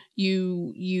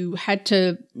you had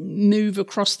to move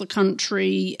across the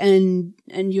country and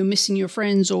you're missing your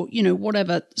friends, or,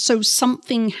 whatever. So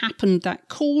something happened that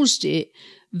caused it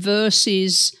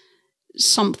versus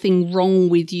something wrong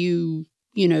with you,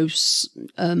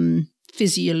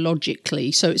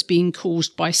 physiologically. So it's being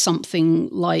caused by something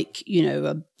like,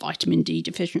 a vitamin D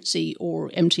deficiency or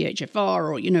MTHFR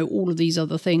or, all of these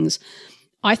other things.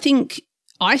 I think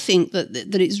that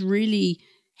it's really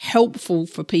helpful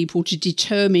for people to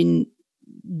determine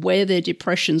where their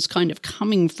depression's kind of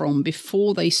coming from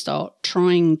before they start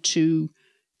trying to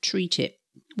treat it.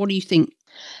 What do you think?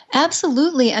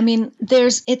 Absolutely. I mean,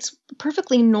 it's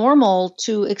perfectly normal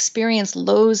to experience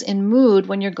lows in mood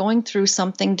when you're going through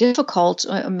something difficult,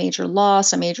 a major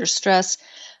loss, a major stress.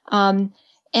 And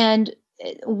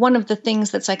one of the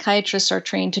things that psychiatrists are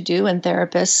trained to do, and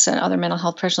therapists and other mental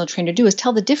health professionals are trained to do, is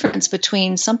tell the difference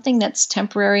between something that's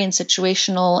temporary and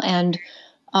situational and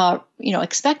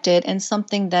expected, and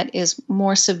something that is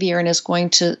more severe and is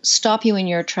going to stop you in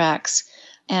your tracks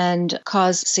and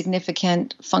cause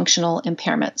significant functional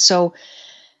impairment. So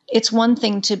it's one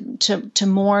thing to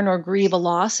mourn or grieve a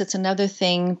loss. It's another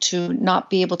thing to not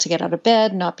be able to get out of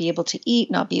bed, not be able to eat,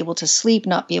 not be able to sleep,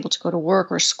 not be able to go to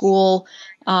work or school,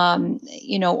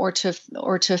 or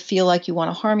to feel like you want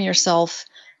to harm yourself,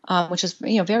 which is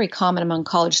very common among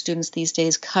college students these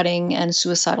days. Cutting and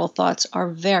suicidal thoughts are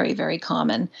very, very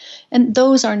common, and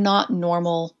those are not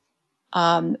normal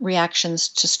reactions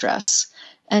to stress.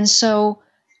 And so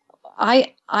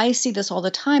I see this all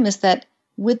the time, is that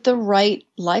with the right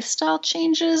lifestyle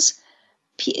changes,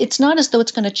 it's not as though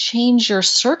it's going to change your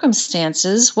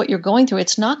circumstances, what you're going through.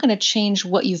 It's not going to change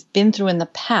what you've been through in the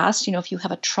past. If you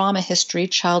have a trauma history,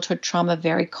 childhood trauma,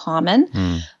 very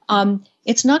common.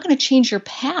 It's not going to change your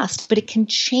past, but it can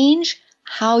change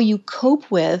how you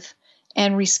cope with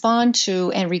and respond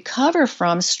to and recover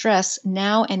from stress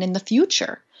now and in the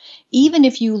future. Even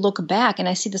if you look back, and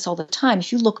I see this all the time,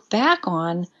 if you look back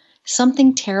on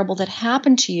something terrible that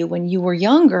happened to you when you were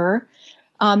younger,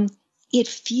 it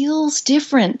feels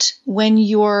different when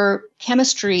your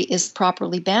chemistry is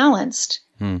properly balanced.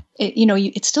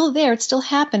 It's still there, it's still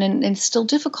happened, and it's still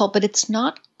difficult, but it's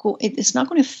not going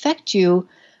to affect you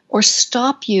or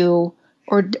stop you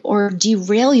or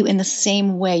derail you in the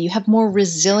same way. You have more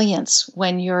resilience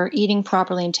when you're eating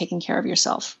properly and taking care of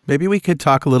yourself. Maybe we could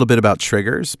talk a little bit about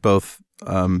triggers, both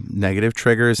negative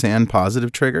triggers and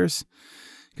positive triggers.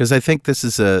 Because I think this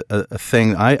is a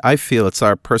thing, I feel it's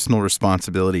our personal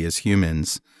responsibility as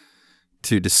humans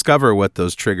to discover what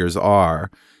those triggers are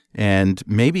and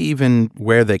maybe even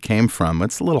where they came from.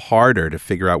 It's a little harder to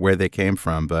figure out where they came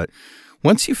from, but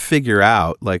once you figure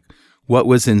out like what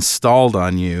was installed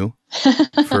on you,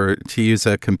 to use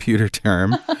a computer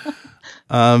term,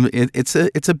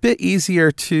 it's a bit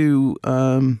easier to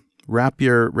wrap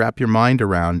your mind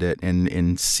around it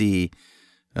and see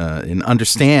and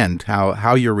understand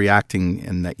how you're reacting,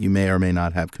 and that you may or may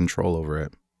not have control over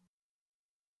it.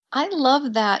 I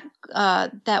love that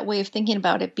way of thinking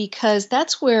about it, because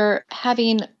that's where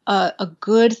having a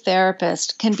good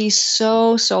therapist can be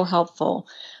so helpful.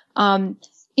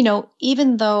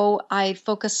 Even though I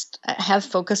have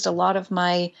focused a lot of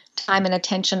my time and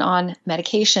attention on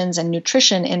medications and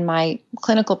nutrition in my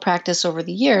clinical practice over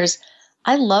the years,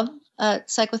 I love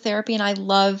psychotherapy, and I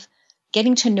love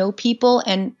getting to know people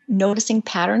and noticing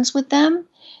patterns with them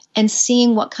and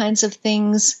seeing what kinds of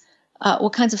things,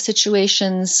 what kinds of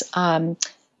situations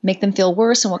make them feel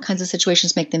worse and what kinds of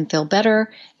situations make them feel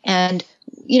better. And,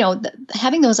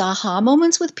 having those aha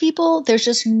moments with people, there's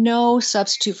just no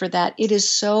substitute for that. It is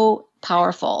so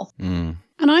powerful. Mm.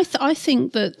 And I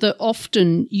think that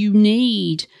often you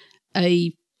need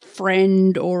a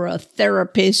friend or a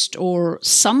therapist or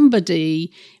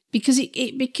somebody, because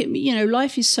it became,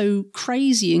 life is so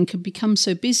crazy and can become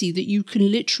so busy that you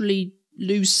can literally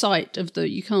lose sight of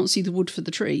you can't see the wood for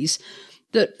the trees,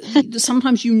 that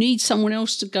sometimes you need someone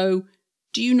else to go,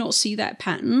 do you not see that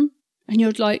pattern? And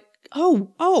you're like,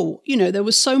 oh, there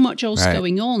was so much else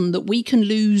going on that we can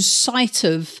lose sight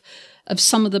of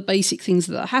some of the basic things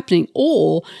that are happening,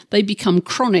 or they become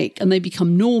chronic and they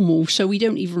become normal, so we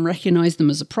don't even recognize them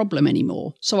as a problem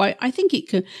anymore. So I think it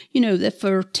could, that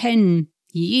for 10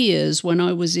 years when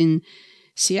I was in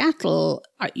Seattle,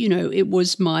 it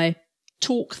was my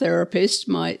talk therapist,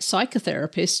 my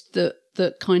psychotherapist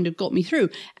that kind of got me through.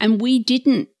 And we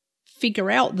didn't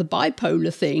figure out the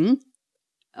bipolar thing.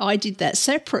 I did that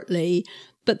separately,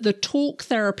 but the talk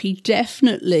therapy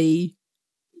definitely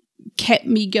kept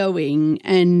me going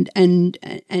and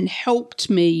helped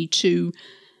me to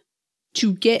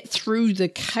get through the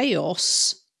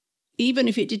chaos, even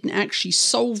if it didn't actually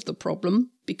solve the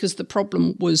problem, because the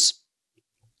problem was,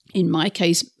 in my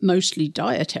case, mostly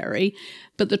dietary.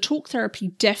 But the talk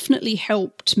therapy definitely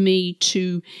helped me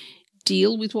to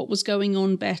deal with what was going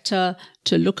on better,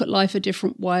 to look at life a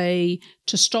different way,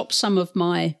 to stop some of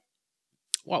my,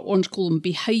 what I want to call them,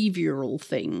 behavioral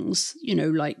things,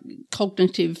 like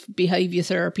cognitive behavior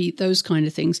therapy, those kind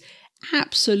of things,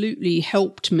 absolutely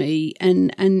helped me.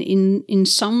 And in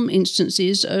some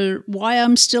instances, why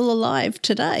I'm still alive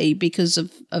today, because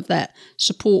of that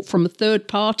support from a third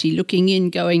party looking in,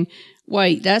 going,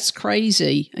 wait, that's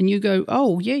crazy. And you go,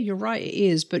 oh, yeah, you're right, it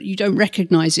is, but you don't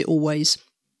recognize it always.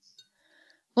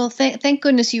 Well, thank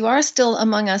goodness you are still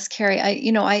among us, Carrie.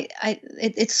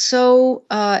 It's so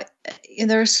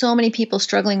there are so many people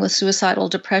struggling with suicidal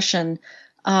depression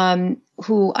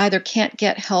who either can't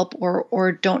get help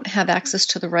or don't have access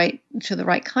to the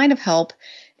right kind of help,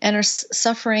 and are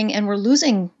suffering, and we're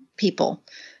losing people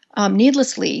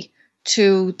needlessly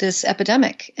to this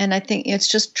epidemic. And I think it's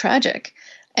just tragic.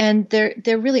 And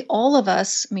they're really, all of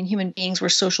us, human beings, we're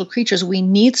social creatures. We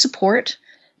need support.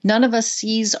 None of us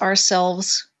sees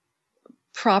ourselves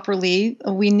properly.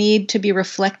 We need to be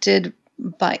reflected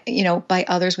by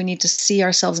others. We need to see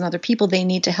ourselves in other people. They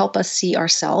need to help us see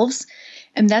ourselves.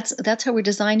 And that's how we're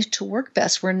designed to work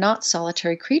best. We're not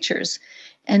solitary creatures.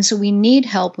 And so we need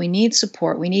help. We need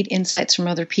support. We need insights from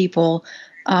other people.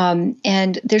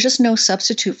 And there's just no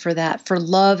substitute for that, for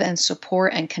love and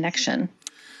support and connection.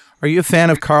 Are you a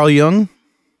fan of Carl Jung,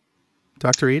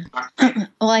 Dr. Reed?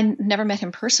 Well, I never met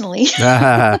him personally.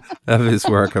 Of his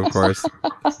work, of course.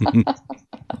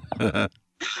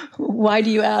 Why do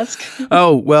you ask?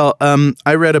 Oh, well,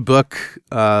 I read a book,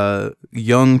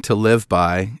 Jung to Live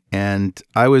By, and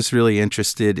I was really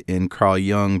interested in Carl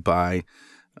Jung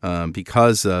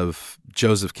because of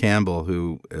Joseph Campbell,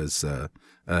 who is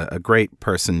a great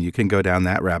person. You can go down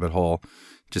that rabbit hole.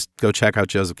 Just go check out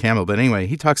Joseph Campbell. But anyway,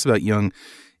 he talks about Jung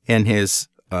and his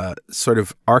sort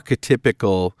of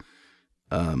archetypical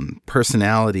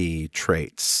personality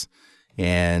traits,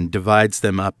 and divides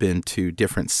them up into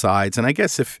different sides. And I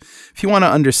guess if you want to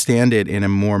understand it in a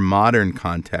more modern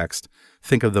context,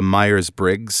 think of the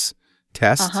Myers-Briggs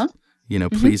test.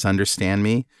 Please understand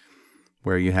me,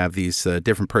 where you have these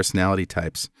different personality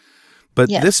types. But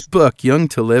This book, Jung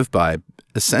to Live By,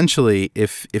 essentially,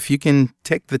 if you can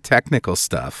take the technical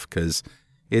stuff, because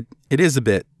it is a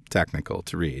bit technical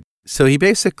to read. So he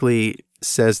basically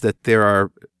says that there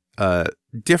are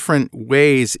different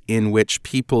ways in which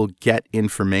people get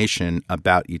information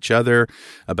about each other,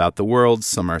 about the world.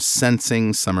 Some are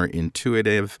sensing, some are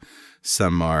intuitive,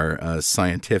 some are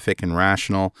scientific and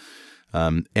rational.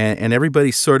 And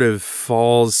everybody sort of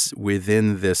falls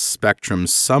within this spectrum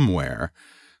somewhere,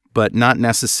 but not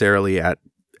necessarily at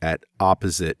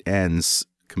opposite ends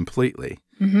completely.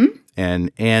 Mm-hmm.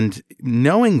 And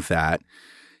knowing that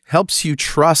helps you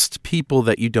trust people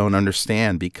that you don't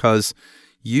understand, because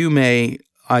you may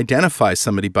identify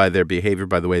somebody by their behavior,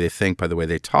 by the way they think, by the way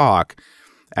they talk,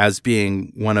 as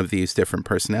being one of these different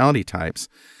personality types.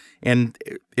 And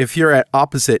if you're at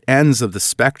opposite ends of the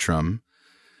spectrum,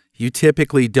 you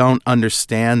typically don't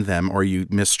understand them, or you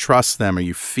mistrust them, or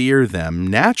you fear them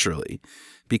naturally,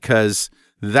 because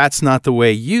that's not the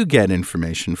way you get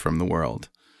information from the world,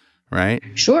 right?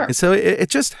 Sure. And so it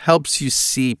just helps you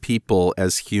see people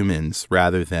as humans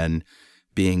rather than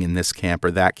being in this camp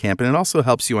or that camp. And it also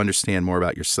helps you understand more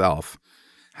about yourself,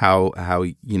 how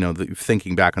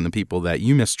thinking back on the people that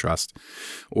you mistrust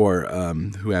or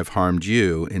who have harmed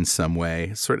you in some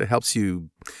way sort of helps you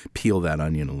peel that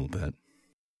onion a little bit.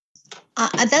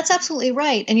 That's absolutely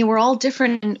right. And we're all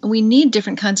different, and we need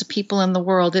different kinds of people in the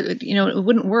world. It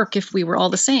wouldn't work if we were all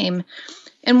the same.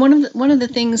 And one of the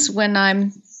things when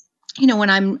I'm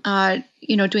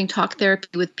doing talk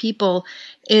therapy with people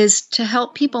is to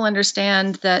help people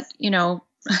understand that,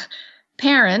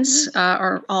 parents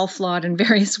are all flawed in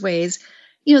various ways.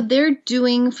 They're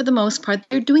doing, for the most part,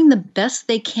 they're doing the best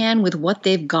they can with what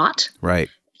they've got. Right.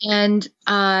 And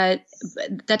that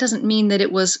doesn't mean that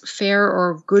it was fair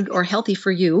or good or healthy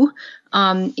for you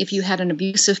if you had an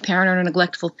abusive parent or a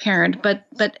neglectful parent. But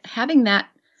having that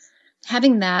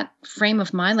frame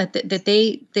of mind, like that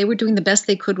they were doing the best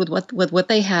they could with what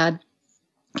they had,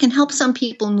 can help some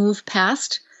people move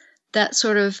past that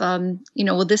sort of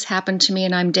well, this happened to me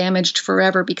and I'm damaged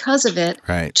forever because of it.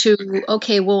 Right. To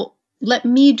okay, well, let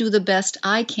me do the best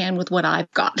I can with what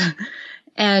I've got.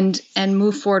 And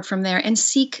move forward from there and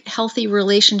seek healthy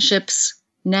relationships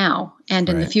now and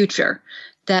in the future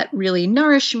that really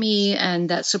nourish me and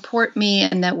that support me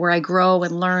and that where I grow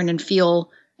and learn and feel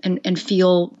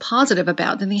positive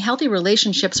about. And the healthy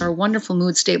relationships are wonderful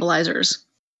mood stabilizers.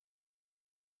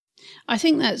 I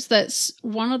think that's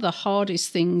one of the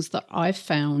hardest things that I've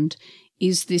found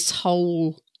is this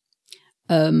whole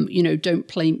don't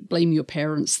blame your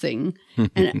parents thing.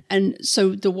 and so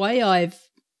the way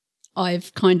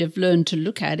I've kind of learned to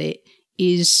look at it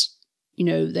is,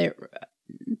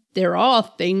 there are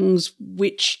things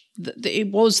which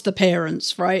it was the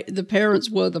parents, right? The parents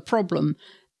were the problem.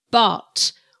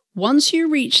 But once you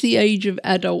reach the age of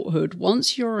adulthood,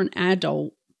 once you're an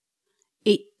adult,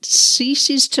 it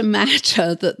ceases to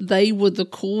matter that they were the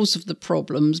cause of the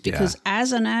problems because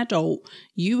as an adult,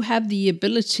 you have the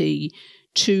ability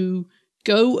to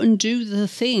go and do the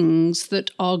things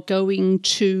that are going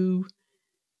to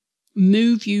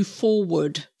move you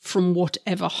forward from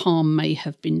whatever harm may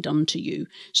have been done to you.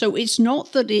 So it's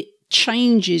not that it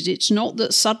changes. It's not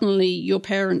that suddenly your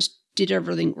parents did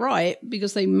everything right,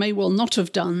 because they may well not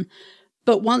have done.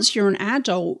 But once you're an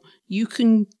adult, you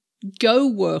can go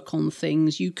work on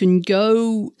things. You can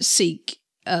go seek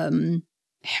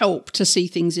help to see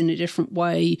things in a different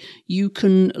way. You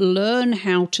can learn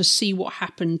how to see what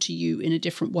happened to you in a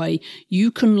different way.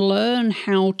 You can learn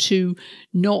how to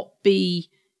not be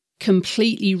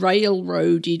completely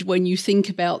railroaded when you think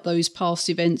about those past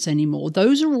events anymore.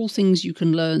 Those are all things you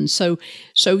can learn. So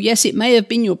yes, it may have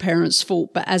been your parents'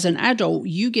 fault, but as an adult,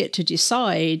 you get to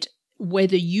decide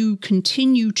whether you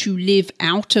continue to live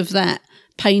out of that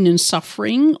pain and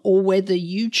suffering or whether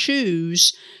you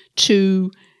choose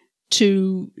to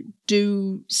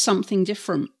do something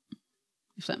different,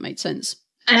 if that made sense.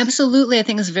 Absolutely. I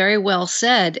think it's very well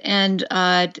said. And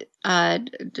to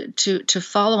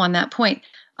follow on that point,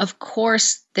 of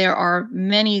course, there are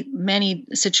many, many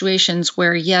situations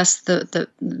where, yes, the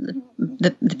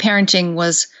parenting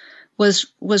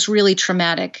was really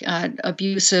traumatic,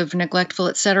 abusive, neglectful,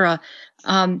 etc.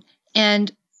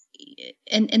 And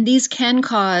these can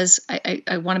cause.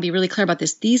 I want to be really clear about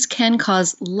this. These can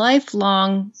cause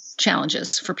lifelong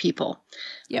challenges for people.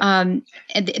 Yep. And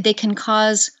they can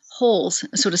cause holes,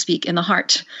 so to speak, in the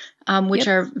heart, which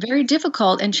are very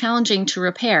difficult and challenging to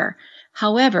repair.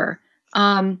 However,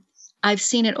 I've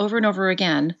seen it over and over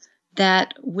again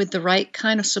that with the right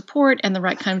kind of support and the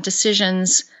right kind of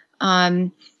decisions,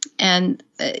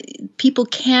 people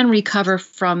can recover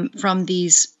from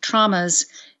these traumas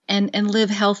and live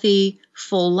healthy,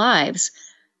 full lives.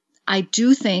 I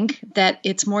do think that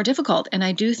it's more difficult, and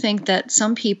I do think that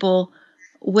some people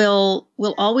will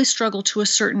always struggle to a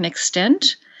certain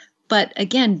extent. But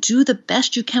again, do the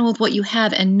best you can with what you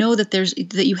have and know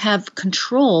that you have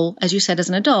control, as you said, as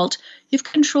an adult. You have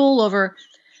control over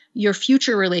your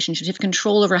future relationships. You have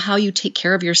control over how you take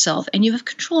care of yourself. And you have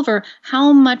control over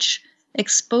how much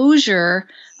exposure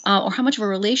or how much of a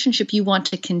relationship you want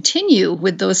to continue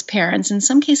with those parents. In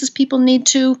some cases, people need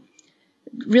to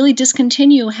really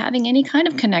discontinue having any kind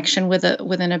of connection with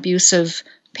an abusive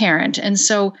parent. And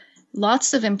so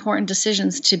lots of important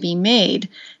decisions to be made.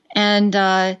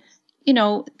 And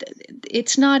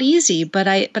it's not easy, but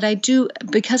I do,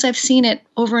 because I've seen it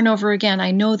over and over again,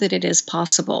 I know that it is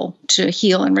possible to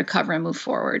heal and recover and move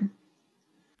forward.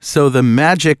 So the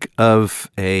magic of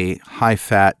a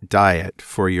high-fat diet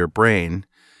for your brain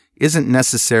isn't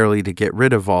necessarily to get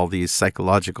rid of all these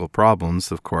psychological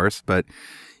problems, of course, but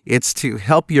it's to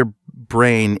help your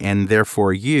brain and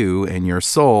therefore you and your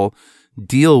soul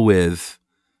deal with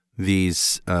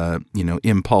these,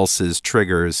 impulses,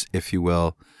 triggers, if you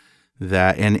will,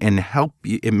 that and help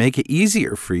you and make it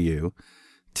easier for you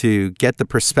to get the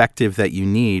perspective that you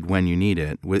need when you need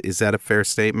it. Is that a fair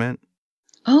statement?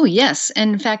 Oh, yes.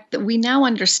 And in fact, we now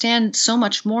understand so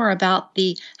much more about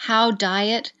how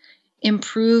diet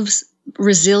improves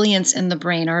resilience in the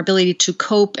brain, our ability to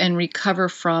cope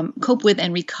with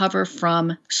and recover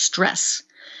from stress.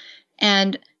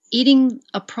 And eating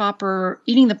the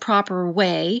proper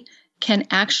way can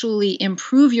actually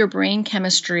improve your brain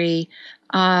chemistry's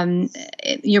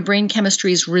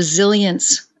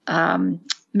resilience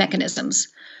mechanisms.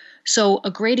 So a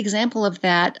great example of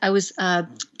that, I was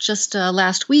just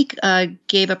last week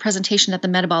gave a presentation at the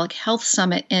Metabolic Health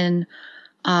Summit in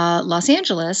Los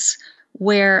Angeles,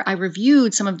 where I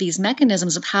reviewed some of these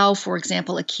mechanisms of how, for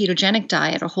example, a ketogenic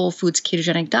diet, a whole foods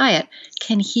ketogenic diet,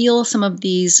 can heal some of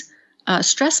these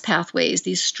stress pathways,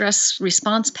 these stress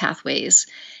response pathways.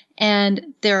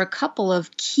 And there are a couple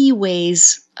of key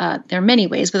ways, there are many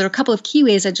ways, but there are a couple of key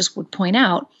ways I just would point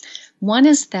out. One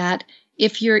is that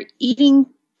if you're eating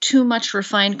too much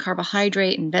refined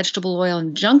carbohydrate and vegetable oil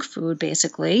and junk food,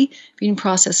 basically, if you're eating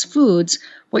processed foods,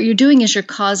 what you're doing is you're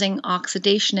causing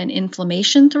oxidation and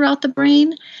inflammation throughout the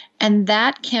brain, and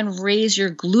that can raise your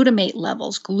glutamate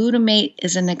levels. Glutamate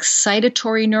is an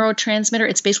excitatory neurotransmitter.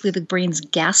 It's basically the brain's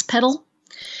gas pedal.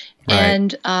 Right.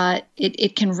 And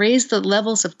it can raise the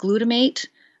levels of glutamate,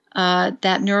 that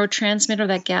neurotransmitter,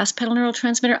 that gas pedal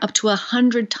neurotransmitter, up to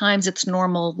 100 times its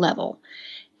normal level.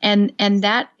 And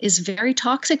that is very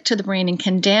toxic to the brain and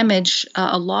can damage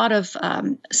a lot of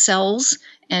cells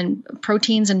and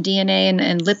proteins and DNA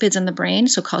and lipids in the brain,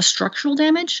 so cause structural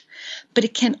damage. But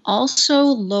it can also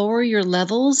lower your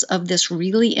levels of this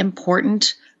really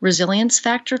important resilience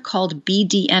factor called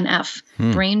BDNF,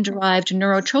 brain-derived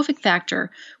neurotrophic factor,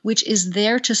 which is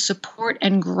there to support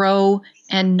and grow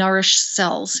and nourish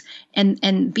cells. And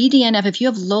BDNF, if you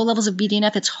have low levels of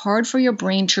BDNF, it's hard for your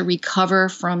brain to recover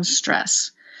from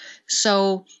stress.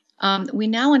 So we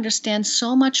now understand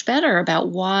so much better about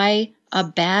why a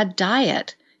bad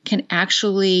diet can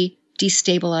actually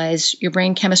destabilize your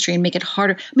brain chemistry and make it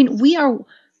harder. I mean, we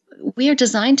are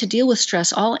designed to deal with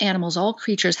stress. All animals, all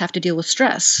creatures have to deal with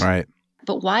stress. Right.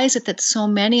 But why is it that so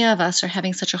many of us are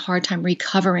having such a hard time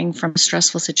recovering from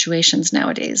stressful situations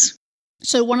nowadays?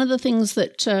 So one of the things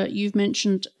that you've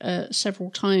mentioned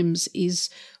several times is,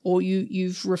 or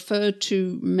you've referred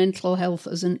to mental health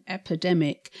as an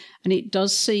epidemic, and it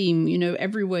does seem,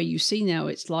 everywhere you see now,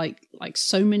 it's like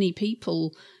so many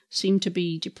people seem to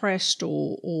be depressed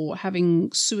or having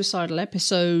suicidal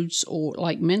episodes, or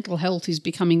like mental health is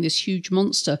becoming this huge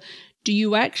monster. Do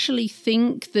you actually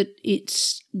think that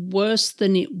it's worse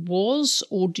than it was,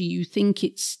 or do you think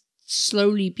it's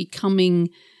slowly becoming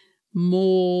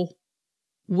more?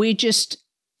 We're just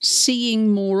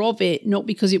seeing more of it, not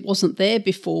because it wasn't there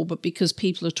before, but because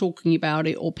people are talking about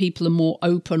it, or people are more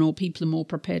open, or people are more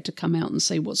prepared to come out and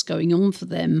say what's going on for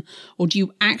them? Or do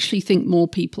you actually think more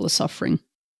people are suffering?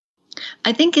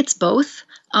 I think it's both.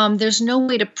 There's no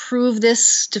way to prove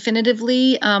this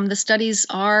definitively. The studies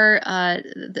are,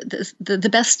 the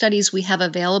best studies we have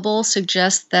available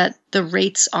suggest that the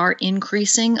rates are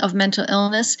increasing of mental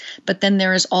illness. But then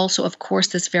there is also, of course,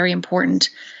 this very important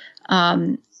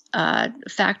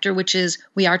factor, which is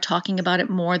we are talking about it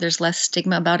more. There's less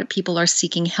stigma about it. People are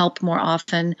seeking help more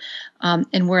often.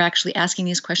 And we're actually asking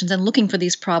these questions and looking for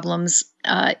these problems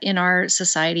in our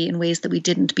society in ways that we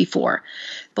didn't before.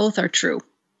 Both are true.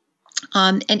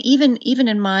 And even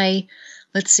in my,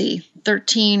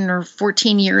 13 or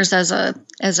 14 years as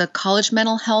a college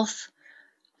mental health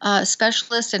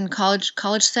specialist in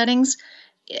college settings,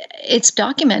 it's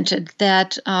documented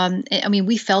that,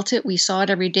 we felt it, we saw it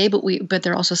every day, but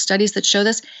there are also studies that show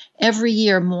this. Every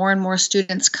year, more and more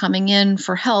students coming in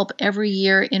for help. Every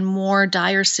year, in more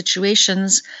dire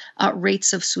situations,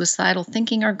 rates of suicidal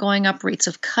thinking are going up, rates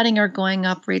of cutting are going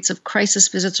up, rates of crisis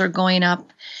visits are going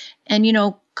up. And,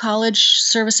 college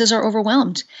services are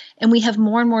overwhelmed. And we have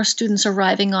more and more students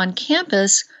arriving on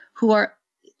campus who are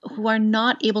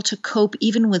not able to cope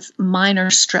even with minor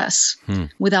stress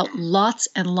without lots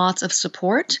and lots of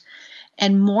support,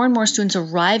 and more students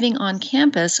arriving on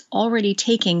campus already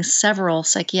taking several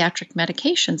psychiatric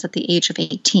medications at the age of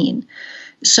 18.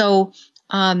 So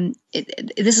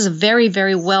this is a very,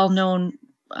 very well-known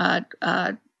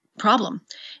problem.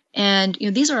 And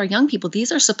these are our young people.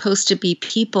 These are supposed to be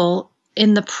people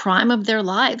in the prime of their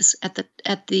lives, at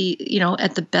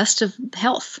the best of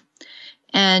health.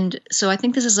 And so I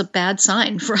think this is a bad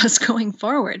sign for us going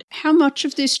forward. How much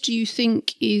of this do you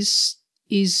think is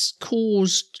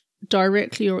caused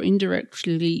directly or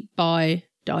indirectly by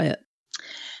diet?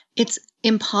 It's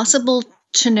impossible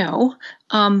to know,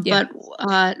 Yeah.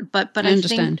 but I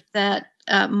think that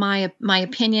my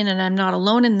opinion, and I'm not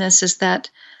alone in this, is that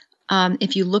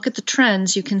if you look at the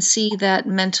trends, you can see that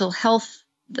mental health,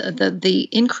 the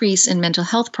increase in mental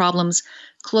health problems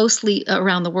closely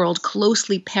around the world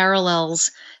closely parallels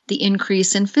the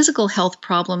increase in physical health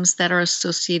problems that are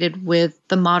associated with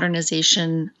the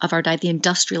modernization of our diet, the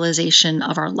industrialization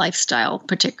of our lifestyle,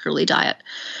 particularly diet.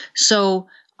 So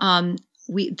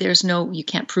you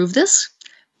can't prove this,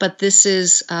 but this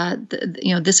is,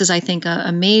 this is, I think,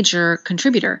 a major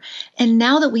contributor. And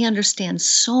now that we understand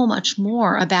so much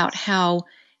more about how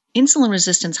insulin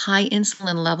resistance, high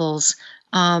insulin levels,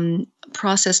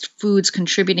 processed foods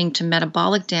contributing to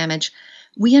metabolic damage,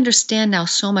 we understand now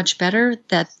so much better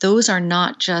that those are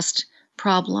not just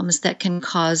problems that can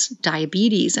cause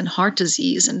diabetes and heart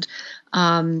disease and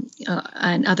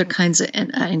other kinds of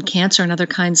and cancer and other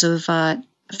kinds of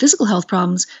physical health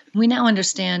problems. We now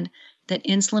understand that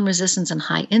insulin resistance and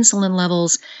high insulin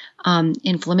levels,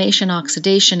 inflammation,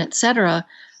 oxidation, etc.,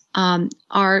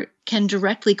 can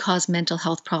directly cause mental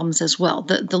health problems as well.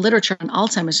 The literature on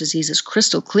Alzheimer's disease is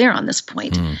crystal clear on this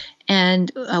point.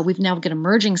 And we've now got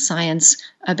emerging science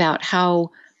about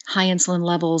how high insulin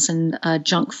levels and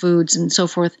junk foods and so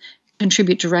forth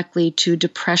contribute directly to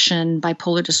depression,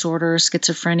 bipolar disorder,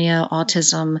 schizophrenia,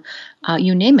 autism,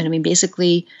 you name it. I mean,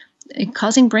 basically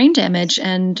causing brain damage.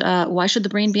 And why should the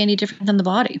brain be any different than the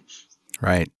body?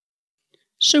 Right.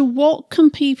 So what can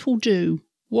people do?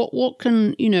 What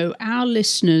can, our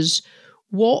listeners,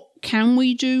 what can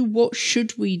we do? What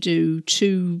should we do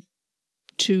to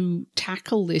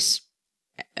tackle this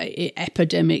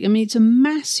epidemic? I mean, it's a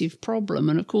massive problem.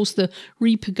 And of course, the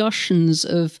repercussions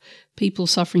of people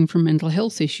suffering from mental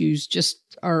health issues just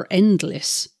are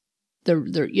endless.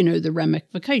 The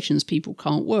ramifications. People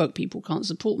can't work. People can't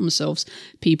support themselves.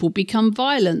 People become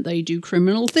violent. They do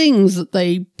criminal things that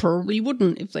they probably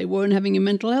wouldn't if they weren't having a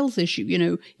mental health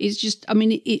issue. It's just, I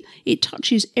mean, it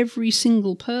touches every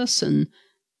single person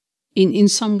in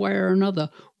some way or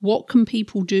another. What can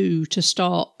people do to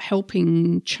start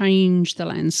helping change the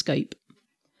landscape?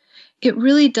 It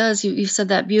really does. You've said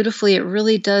that beautifully. It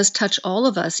really does touch all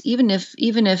of us, even if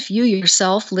you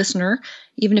yourself, listener,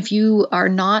 even if you are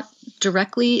not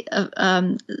directly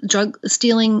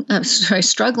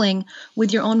struggling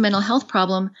with your own mental health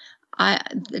problem.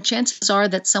 The chances are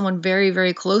that someone very,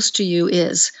 very close to you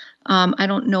is. I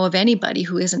don't know of anybody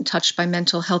who isn't touched by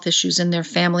mental health issues in their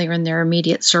family or in their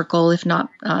immediate circle, if not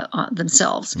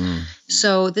themselves.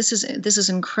 So this is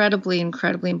incredibly,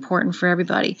 incredibly important for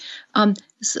everybody.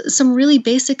 Some really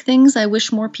basic things I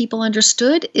wish more people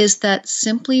understood is that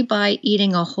simply by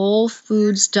eating a whole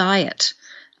foods diet,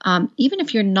 even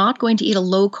if you're not going to eat a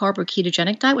low carb or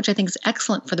ketogenic diet, which I think is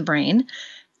excellent for the brain,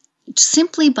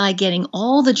 simply by getting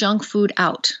all the junk food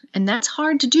out. And that's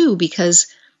hard to do because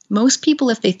most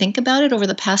people, if they think about it over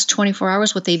the past 24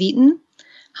 hours, what they've eaten,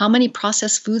 how many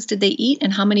processed foods did they eat,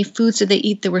 and how many foods did they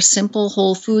eat that were simple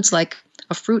whole foods like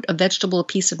a fruit, a vegetable, a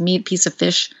piece of meat, a piece of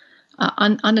fish,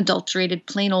 unadulterated,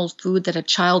 plain old food that a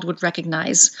child would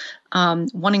recognize,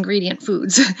 one ingredient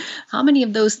foods. How many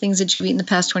of those things did you eat in the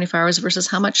past 24 hours versus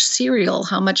how much cereal,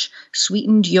 how much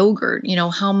sweetened yogurt,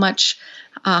 how much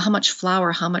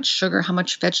flour, how much sugar, how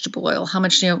much vegetable oil, how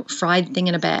much fried thing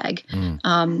in a bag,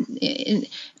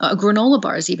 granola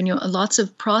bars, even lots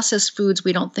of processed foods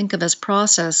we don't think of as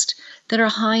processed that are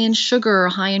high in sugar or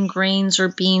high in grains or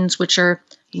beans, which are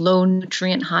low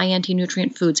nutrient, high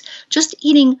anti-nutrient foods. Just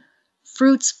eating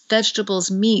fruits,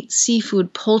 vegetables, meat,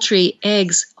 seafood, poultry,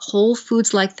 eggs, whole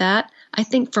foods like that, I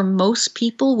think for most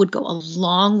people would go a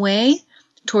long way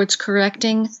towards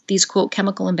correcting these, quote,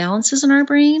 chemical imbalances in our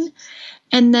brain.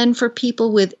 And then for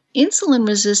people with insulin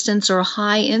resistance or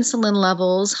high insulin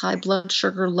levels, high blood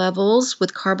sugar levels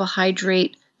with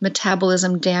carbohydrate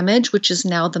metabolism damage, which is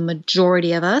now the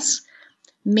majority of us,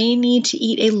 may need to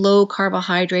eat a low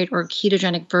carbohydrate or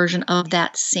ketogenic version of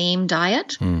that same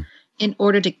diet in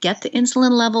order to get the insulin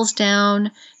levels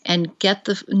down and get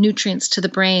the nutrients to the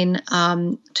brain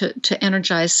to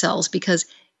energize cells. Because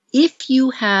if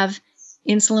you have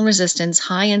insulin resistance,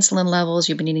 high insulin levels,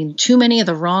 you've been eating too many of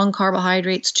the wrong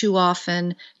carbohydrates too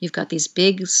often, you've got these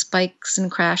big spikes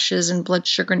and crashes in blood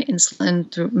sugar and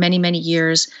insulin through many, many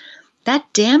years, that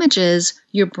damages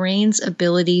your brain's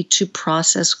ability to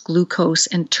process glucose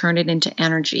and turn it into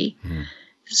energy.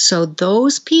 So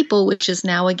those people, which is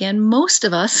now, again, most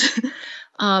of us,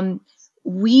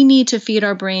 we need to feed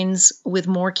our brains with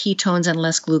more ketones and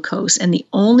less glucose. And the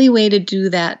only way to do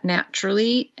that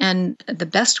naturally, and the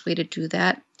best way to do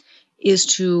that, is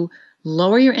to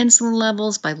lower your insulin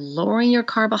levels by lowering your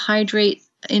carbohydrate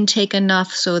intake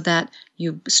enough so that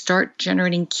you start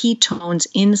generating ketones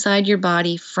inside your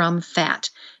body from fat.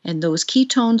 And those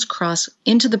ketones cross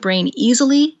into the brain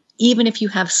easily. Even if you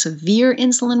have severe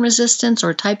insulin resistance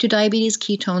or type 2 diabetes,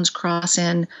 ketones cross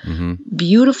in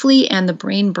beautifully, and the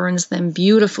brain burns them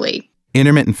beautifully.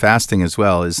 Intermittent fasting as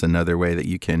well is another way that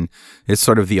you can, it's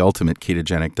sort of the ultimate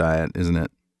ketogenic diet, isn't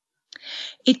it?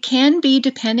 It can be,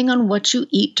 depending on what you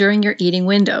eat during your eating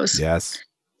windows. Yes.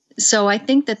 So I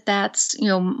think that that's,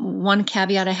 one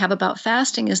caveat I have about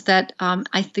fasting is that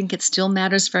I think it still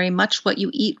matters very much what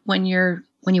you eat when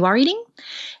you are eating.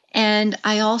 And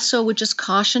I also would just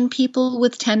caution people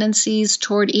with tendencies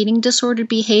toward eating disordered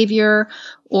behavior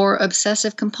or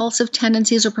obsessive compulsive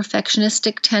tendencies or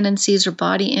perfectionistic tendencies or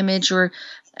body image or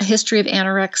a history of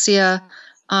anorexia.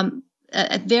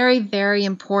 Very, very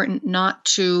important not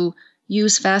to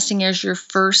use fasting as your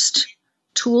first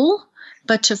tool,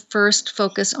 but to first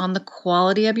focus on the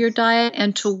quality of your diet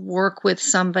and to work with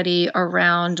somebody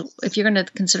around, if you're going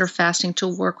to consider fasting, to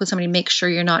work with somebody, make sure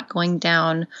you're not going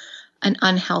down an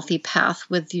unhealthy path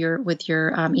with your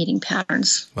eating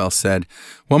patterns. Well said.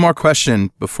 One more question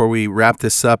before we wrap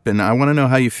this up, and I want to know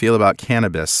how you feel about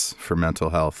cannabis for mental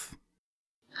health.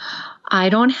 I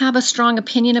don't have a strong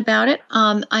opinion about it.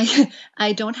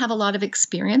 I don't have a lot of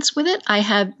experience with it. I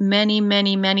had many,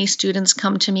 many, many students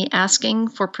come to me asking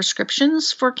for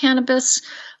prescriptions for cannabis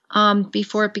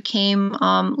before it became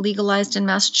legalized in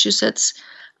Massachusetts.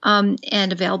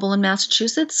 And available in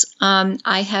Massachusetts.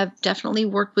 I have definitely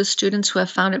worked with students who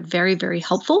have found it very, very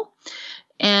helpful.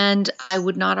 And I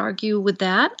would not argue with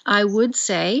that. I would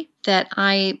say that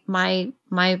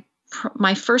my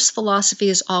first philosophy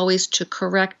is always to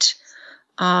correct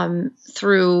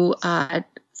through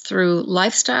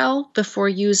lifestyle before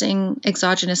using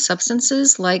exogenous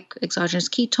substances like exogenous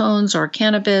ketones or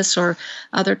cannabis or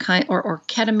other or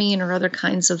ketamine or other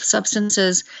kinds of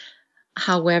substances.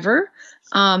 However,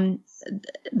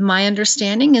 my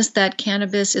understanding is that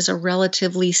cannabis is a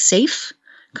relatively safe,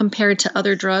 compared to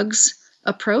other drugs,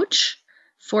 approach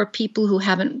for people who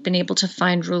haven't been able to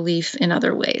find relief in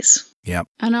other ways. Yeah.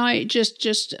 And I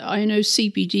I know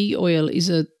CBD oil is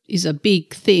a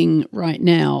big thing right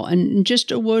now. And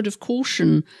just a word of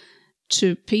caution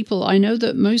to people. I know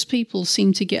that most people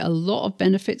seem to get a lot of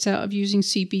benefits out of using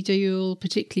CBD oil,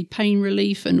 particularly pain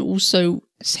relief and also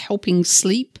helping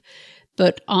sleep.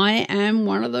 But I am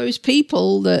one of those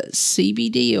people that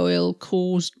CBD oil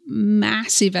caused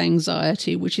massive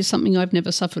anxiety, which is something I've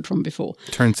never suffered from before.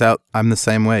 Turns out I'm the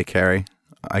same way, Carrie.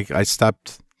 I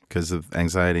stopped because of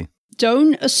anxiety.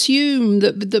 Don't assume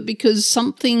that because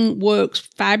something works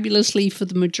fabulously for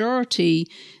the majority,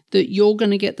 that you're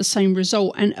going to get the same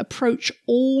result, and approach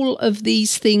all of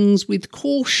these things with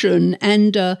caution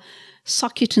and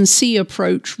suck it and see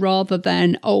approach rather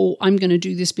than, I'm going to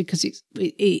do this because it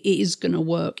is going to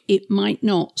work. It might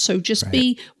not. So just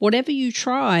be, whatever you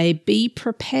try, be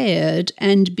prepared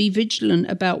and be vigilant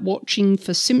about watching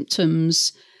for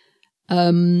symptoms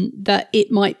that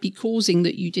it might be causing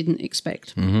that you didn't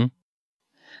expect. Mm-hmm.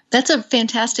 That's a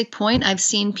fantastic point. I've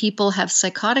seen people have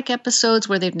psychotic episodes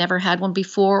where they've never had one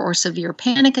before, or severe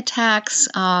panic attacks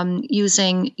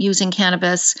using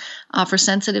cannabis. For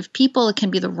sensitive people, it can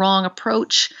be the wrong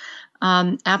approach.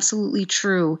 Absolutely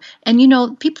true. And,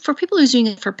 for people who's doing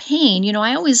it for pain,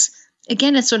 I always,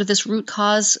 again, it's sort of this root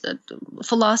cause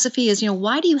philosophy is,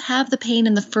 why do you have the pain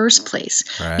in the first place?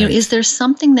 Right. Is there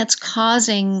something that's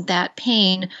causing that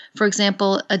pain? For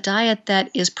example, a diet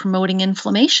that is promoting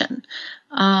inflammation.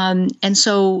 And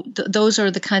so those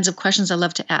are the kinds of questions I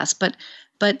love to ask.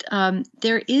 But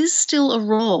there is still a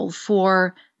role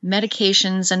for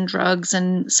medications and drugs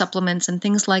and supplements and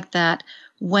things like that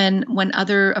when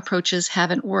other approaches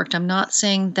haven't worked. I'm not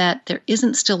saying that there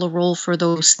isn't still a role for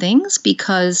those things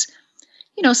because,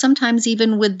 sometimes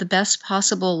even with the best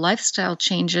possible lifestyle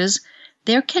changes,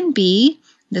 there can be,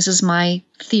 this is my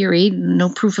theory, no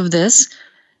proof of this,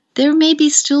 there may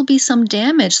still be some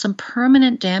damage, some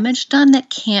permanent damage done that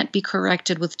can't be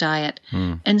corrected with diet.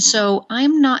 And so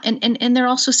I'm not, and there are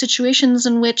also situations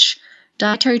in which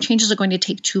dietary changes are going to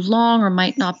take too long or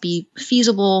might not be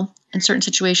feasible in certain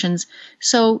situations.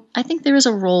 So I think there is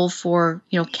a role for,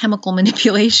 chemical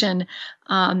manipulation,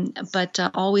 but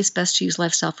always best to use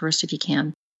lifestyle first if you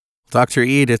can. Dr.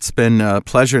 Eade, it's been a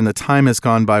pleasure, and the time has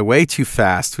gone by way too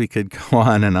fast. We could go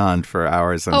on and on for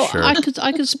hours, I'm sure. I could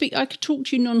talk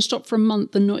to you nonstop for a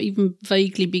month and not even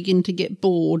vaguely begin to get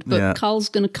bored, but Carl's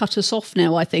going to cut us off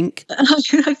now, I think.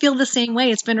 I feel the same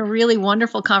way. It's been a really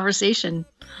wonderful conversation.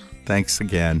 Thanks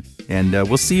again, and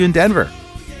we'll see you in Denver.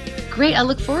 Great. I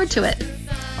look forward to it.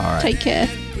 All right. Take care.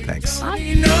 Thanks. Bye.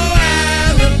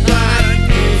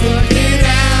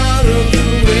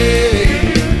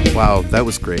 Wow, that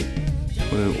was great.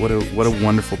 What a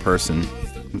wonderful person.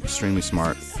 Extremely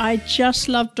smart. I just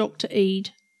love Dr. Eade.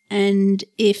 And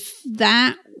if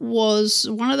that was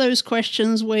one of those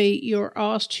questions where you're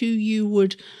asked who you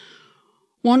would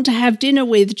want to have dinner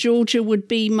with, Georgia would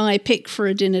be my pick for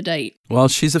a dinner date. Well,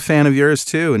 she's a fan of yours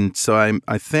too, and so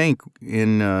I think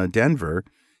in Denver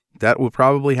that will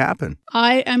probably happen.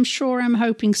 I am sure, I'm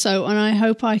hoping so, and I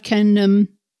hope I can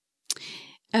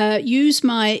use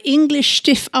my English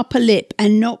stiff upper lip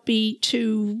and not be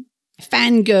too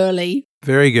fangirly.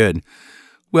 Very good.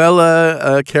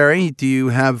 Well, Carrie, do you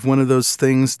have one of those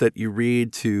things that you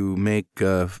read to make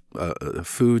a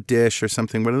food dish or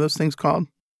something? What are those things called?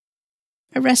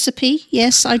 A recipe?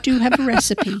 Yes, I do have a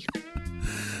recipe.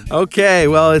 Okay,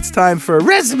 well, it's time for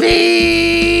recipes!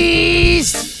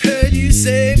 Heard you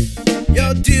say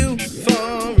you're due for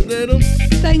a little.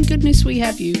 Thank goodness we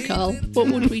have you, Carl. What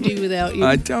would we do without you?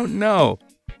 I don't know.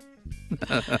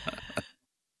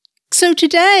 So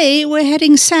today we're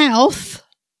heading south,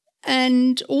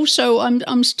 and also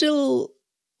I'm still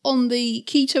on the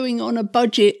ketoing on a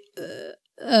budget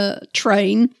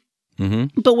train.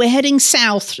 Mm-hmm. But we're heading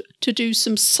south to do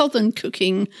some southern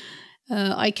cooking.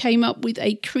 I came up with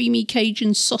a creamy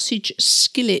Cajun sausage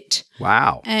skillet.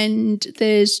 Wow. And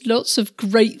there's lots of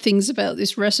great things about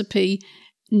this recipe,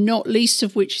 not least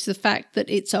of which is the fact that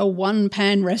it's a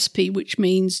one-pan recipe, which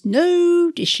means no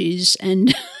dishes.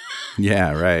 And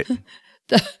yeah, right.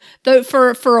 Though for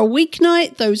a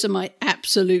weeknight, those are my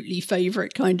absolutely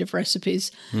favorite kind of recipes.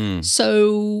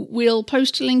 So we'll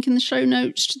post a link in the show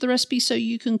notes to the recipe so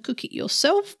you can cook it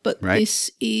yourself. But This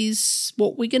is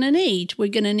what we're going to need. We're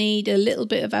going to need a little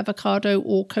bit of avocado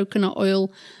or coconut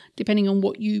oil, depending on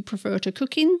what you prefer to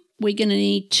cook in. We're going to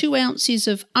need 2 ounces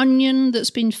of onion that's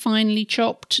been finely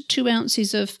chopped, 2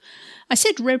 ounces of, I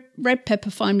said red pepper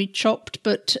finely chopped,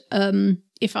 but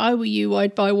if I were you,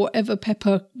 I'd buy whatever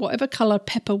colour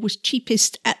pepper was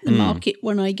cheapest at the market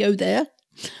when I go there.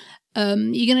 You're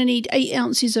going to need 8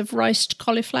 ounces of riced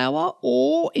cauliflower,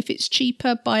 or if it's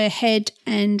cheaper, buy a head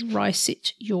and rice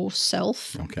it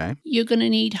yourself. Okay. You're going to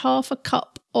need half a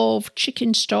cup of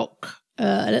chicken stock,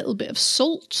 a little bit of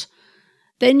salt.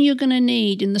 Then you're going to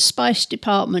need, in the spice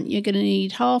department, you're going to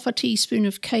need half a teaspoon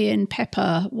of cayenne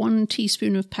pepper, 1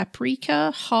 teaspoon of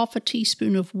paprika, half a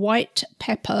teaspoon of white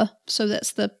pepper. So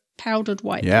that's the powdered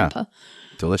white pepper.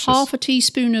 Delicious. Half a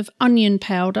teaspoon of onion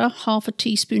powder, half a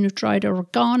teaspoon of dried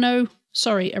oregano.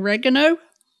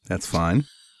 That's fine.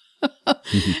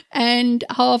 And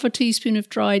half a teaspoon of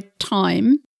dried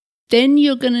thyme. Then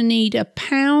you're going to need a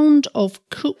pound of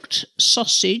cooked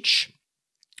sausage,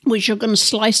 which you're going to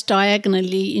slice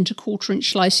diagonally into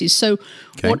 1/4-inch slices. So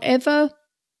whatever,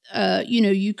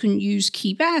 you can use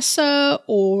kielbasa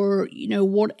or,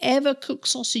 whatever cooked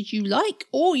sausage you like,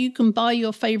 or you can buy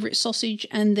your favorite sausage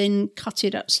and then cut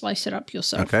it up, slice it up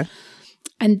yourself. Okay.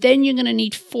 And then you're going to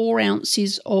need 4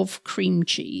 ounces of cream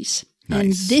cheese. Nice.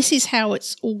 And this is how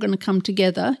it's all going to come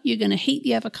together. You're going to heat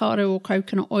the avocado or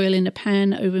coconut oil in a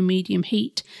pan over medium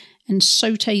heat and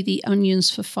saute the onions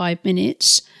for 5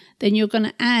 minutes. Then you're going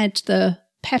to add the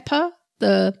pepper,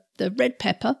 the red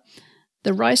pepper,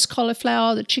 the rice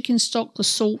cauliflower, the chicken stock, the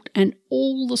salt, and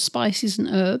all the spices and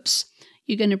herbs.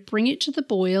 You're going to bring it to the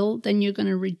boil. Then you're going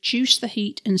to reduce the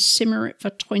heat and simmer it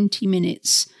for 20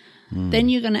 minutes. Then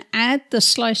you're going to add the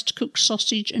sliced cooked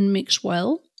sausage and mix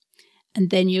well.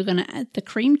 And then you're going to add the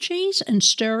cream cheese and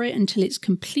stir it until it's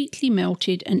completely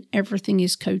melted and everything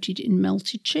is coated in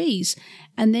melted cheese.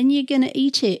 And then you're going to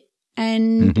eat it.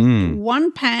 And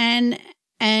one pan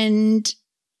and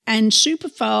super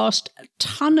fast, a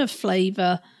ton of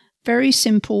flavor, very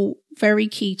simple, very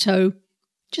keto,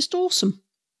 just awesome.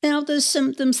 Now there's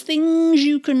some things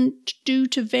you can do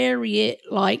to vary it,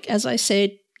 like, as I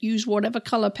said, use whatever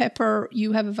color pepper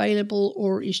you have available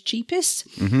or is cheapest.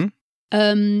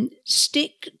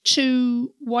 Stick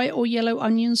to white or yellow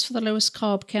onions for the lowest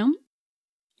carb count.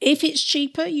 If it's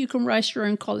cheaper, you can rice your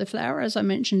own cauliflower, as I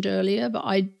mentioned earlier, but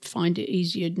I find it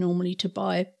easier normally to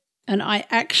buy. And I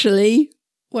actually,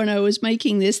 when I was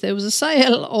making this, there was a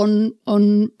sale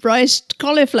on riced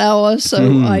cauliflower,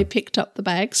 so I picked up the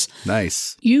bags.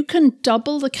 Nice. You can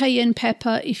double the cayenne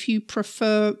pepper if you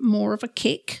prefer more of a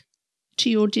kick to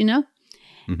your dinner.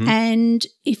 And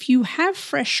if you have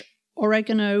fresh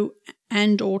oregano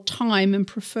and or thyme and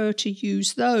prefer to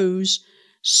use those,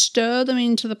 stir them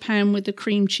into the pan with the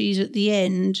cream cheese at the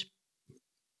end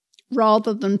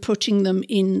rather than putting them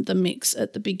in the mix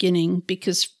at the beginning,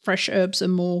 because fresh herbs are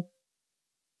more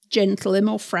gentle, they're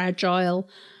more fragile.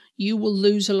 you will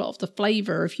lose a lot of the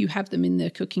flavor if you have them in there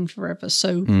cooking forever.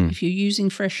 So if you're using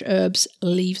fresh herbs,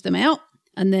 leave them out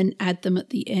and then add them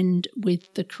at the end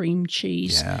with the cream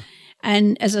cheese. Yeah.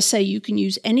 And as I say, you can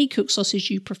use any cooked sausage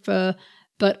you prefer,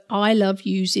 but I love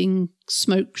using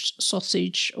smoked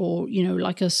sausage or,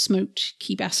 like a smoked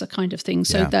kielbasa kind of thing.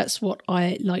 So that's what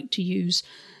I like to use.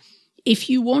 If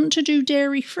you want to do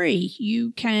dairy-free,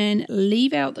 you can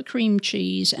leave out the cream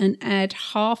cheese and add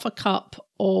half a cup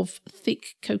of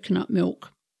thick coconut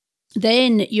milk.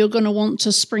 Then you're going to want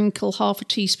to sprinkle half a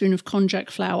teaspoon of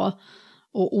konjac flour,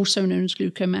 or also known as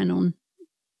glucomannan,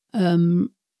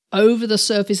 over the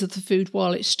surface of the food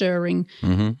while it's stirring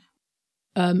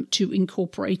to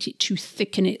incorporate it, to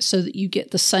thicken it so that you get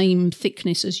the same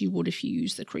thickness as you would if you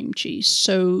use the cream cheese.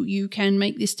 So you can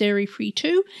make this dairy-free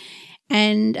too.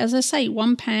 And as I say,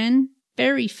 one pan,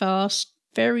 very fast,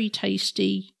 very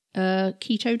tasty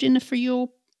keto dinner for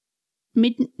your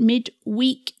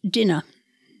mid-week dinner.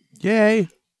 Yay.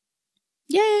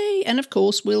 Yay. And of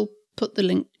course, we'll put the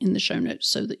link in the show notes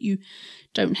so that you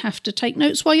don't have to take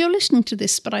notes while you're listening to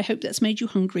this, but I hope that's made you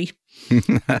hungry.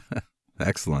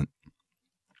 Excellent.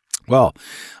 Well,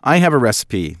 I have a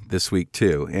recipe this week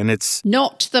too, and it's...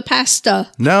 Not the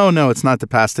pasta. No, it's not the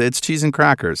pasta. It's cheese and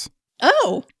crackers.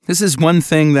 Oh. This is one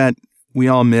thing that we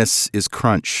all miss is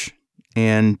crunch.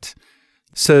 And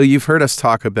so you've heard us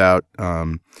talk about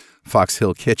Fox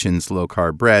Hill Kitchen's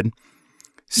low-carb bread.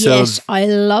 So, yes, I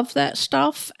love that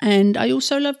stuff. And I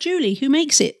also love Julie, who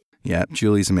makes it. Yeah,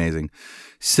 Julie's amazing.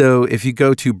 So if you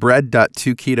go to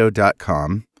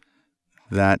bread.2keto.com,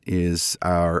 that is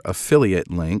our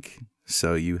affiliate link.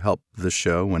 So you help the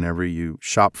show whenever you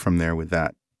shop from there with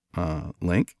that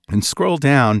link. And scroll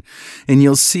down and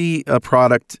you'll see a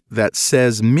product that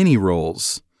says mini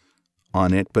rolls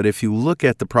on it. But if you look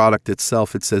at the product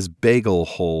itself, it says Bagel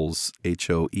Holes,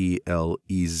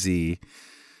 Hoelez.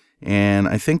 And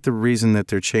I think the reason that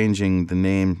they're changing the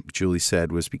name, Julie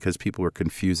said, was because people were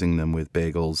confusing them with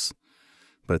bagels.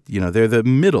 But, they're the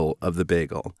middle of the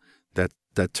bagel that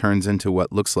turns into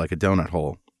what looks like a donut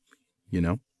hole,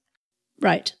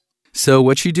 Right. So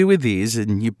what you do with these,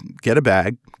 and you get a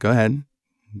bag. Go ahead.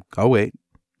 I'll wait.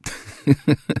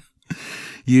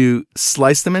 You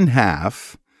slice them in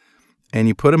half, and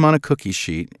you put them on a cookie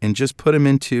sheet, and just put them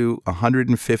into a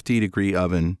 150-degree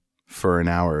oven for an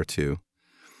hour or two.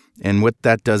 And what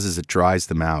that does is it dries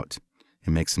them out.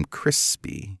 It makes them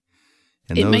crispy.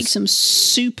 And it makes them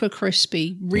super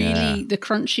crispy. Really the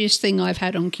crunchiest thing I've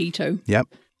had on keto. Yep.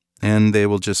 And they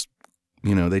will just,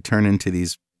 they turn into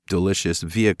these delicious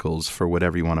vehicles for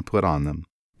whatever you want to put on them.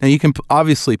 Now, you can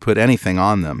obviously put anything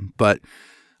on them, but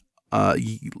a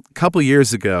couple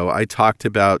years ago, I talked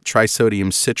about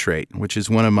trisodium citrate, which is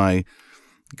one of my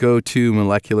go-to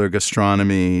molecular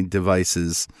gastronomy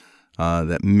devices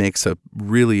that makes a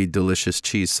really delicious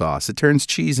cheese sauce. It turns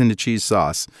cheese into cheese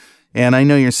sauce. And I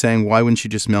know you're saying, why wouldn't you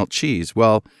just melt cheese?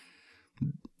 Well,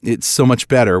 it's so much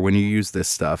better when you use this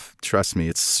stuff. Trust me,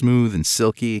 it's smooth and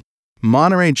silky.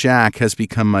 Monterey Jack has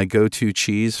become my go-to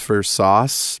cheese for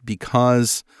sauce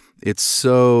because it's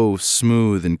so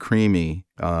smooth and creamy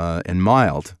and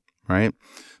mild, right?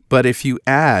 But if you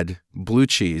add blue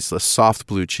cheese, a soft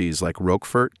blue cheese like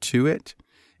Roquefort to it,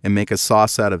 and make a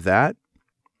sauce out of that,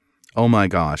 oh my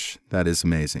gosh, that is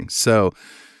amazing. So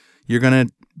you're going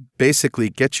to basically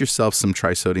get yourself some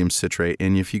trisodium citrate,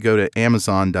 and if you go to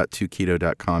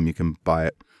amazon.2keto.com, you can buy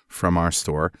it from our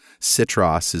store.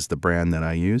 Citros is the brand that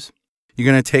I use. You're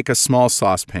going to take a small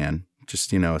saucepan,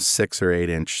 just, a 6 or 8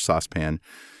 inch saucepan,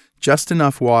 just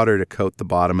enough water to coat the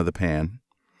bottom of the pan.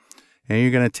 And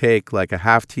you're going to take like a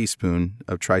half teaspoon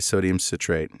of trisodium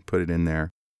citrate, put it in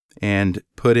there, and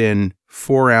put in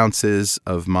 4 ounces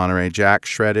of Monterey Jack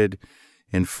shredded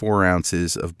and 4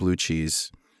 ounces of blue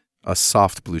cheese, a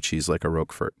soft blue cheese like a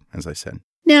Roquefort, as I said.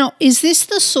 Now, is this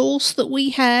the sauce that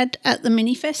we had at the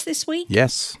Minifest this week?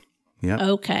 Yes. Yeah.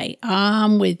 Okay,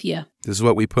 I'm with you. This is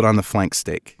what we put on the flank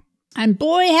steak. And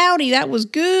boy, howdy, that was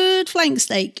good flank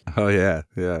steak. Oh, yeah,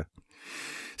 yeah.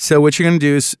 So what you're going to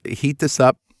do is heat this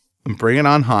up and bring it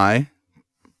on high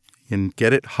and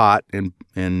get it hot and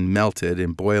melted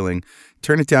and boiling.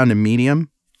 Turn it down to medium,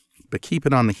 but keep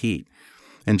it on the heat.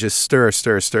 And just stir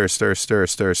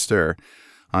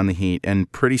on the heat.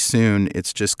 And pretty soon,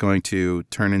 it's just going to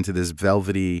turn into this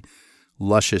velvety,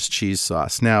 luscious cheese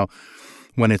sauce. Now,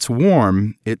 when it's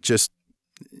warm, it just,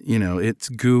 it's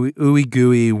gooey, ooey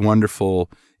gooey, wonderful,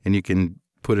 and you can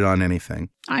put it on anything.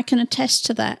 I can attest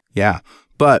to that. Yeah.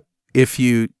 But if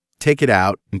you take it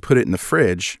out and put it in the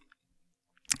fridge,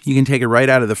 you can take it right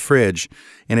out of the fridge,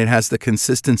 and it has the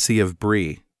consistency of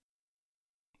brie.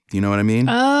 Do you know what I mean?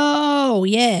 Oh,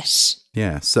 yes.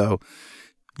 Yeah. So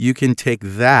you can take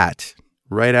that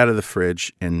right out of the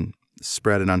fridge and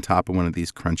spread it on top of one of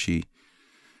these crunchy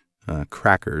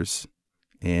crackers,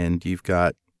 and you've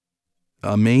got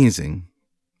amazing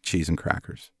cheese and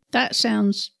crackers. That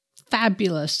sounds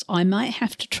fabulous. I might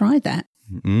have to try that.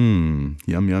 Yum,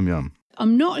 yum, yum.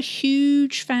 I'm not a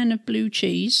huge fan of blue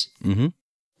cheese,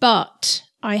 but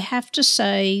I have to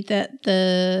say that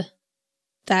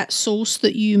that sauce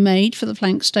that you made for the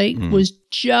flank steak was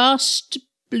just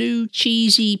blue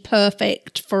cheesy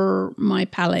perfect for my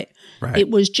palate. Right. It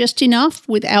was just enough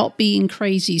without being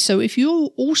crazy. So if you're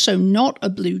also not a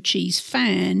blue cheese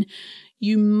fan,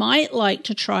 you might like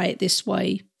to try it this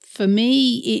way. For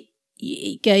me,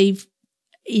 it gave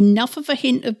enough of a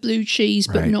hint of blue cheese,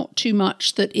 but not too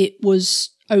much that it was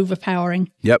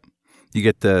overpowering. Yep. You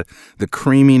get the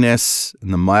creaminess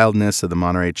and the mildness of the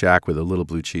Monterey Jack with a little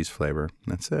blue cheese flavor.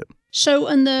 That's it. So,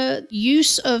 and the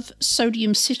use of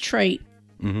sodium citrate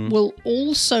will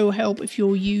also help if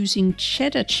you're using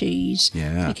cheddar cheese.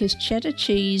 Yeah. Because cheddar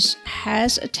cheese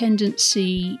has a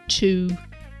tendency to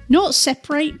not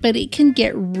separate, but it can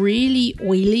get really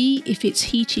oily if it's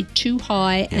heated too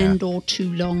high and or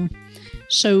too long.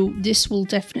 So this will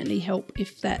definitely help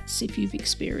if you've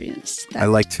experienced that. I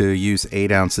like to use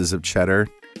 8 ounces of cheddar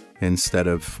instead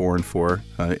of 4 and 4,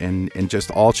 and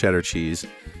just all cheddar cheese.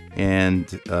 And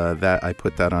that I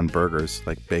put that on burgers,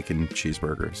 like bacon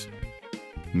cheeseburgers.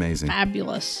 Amazing.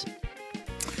 Fabulous.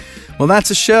 Well,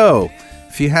 that's a show.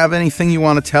 If you have anything you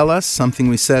want to tell us, something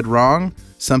we said wrong,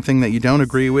 something that you don't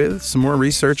agree with, some more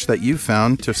research that you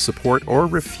found to support or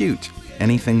refute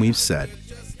anything we've said,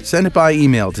 send it by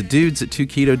email to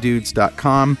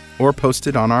dudes@twoketodudes.com or post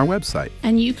it on our website.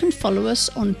 And you can follow us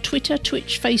on Twitter,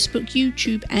 Twitch, Facebook,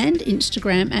 YouTube, and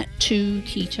Instagram at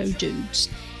 2KetoDudes.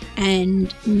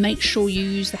 And make sure you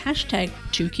use the hashtag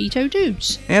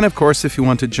 2KetoDudes. And of course, if you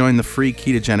want to join the free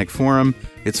ketogenic forum,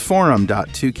 it's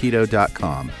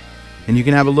forum.2keto.com. And you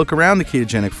can have a look around the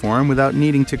ketogenic forum without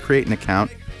needing to create an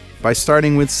account by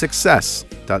starting with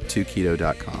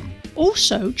success.2keto.com.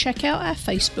 Also, check out our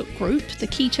Facebook group, The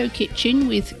Keto Kitchen,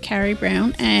 with Carrie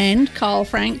Brown and Carl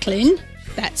Franklin.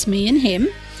 That's me and him.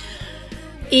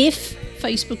 If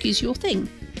Facebook is your thing.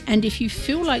 And if you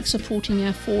feel like supporting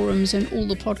our forums and all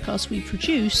the podcasts we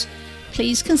produce,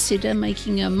 please consider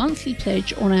making a monthly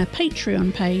pledge on our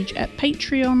Patreon page at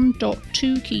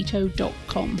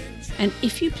patreon.2keto.com. And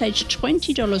if you pledge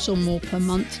 $20 or more per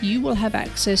month, you will have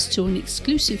access to an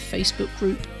exclusive Facebook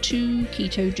group, 2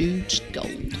 Keto Dudes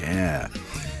Gold. Yeah.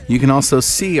 You can also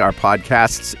see our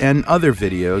podcasts and other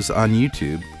videos on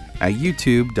YouTube at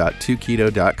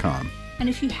youtube.2keto.com. And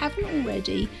if you haven't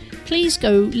already, please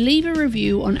go leave a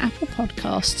review on Apple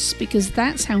Podcasts, because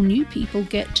that's how new people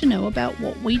get to know about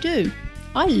what we do.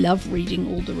 I love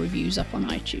reading all the reviews up on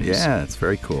iTunes. Yeah, it's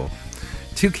very cool.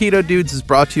 2 Keto Dudes is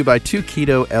brought to you by 2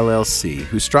 Keto LLC,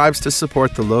 who strives to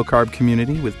support the low-carb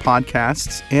community with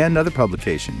podcasts and other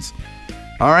publications.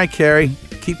 All right, Carrie,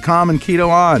 keep calm and keto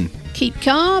on. Keep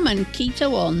calm and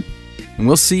keto on. And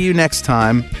we'll see you next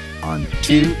time on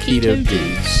 2 Keto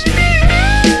Dudes.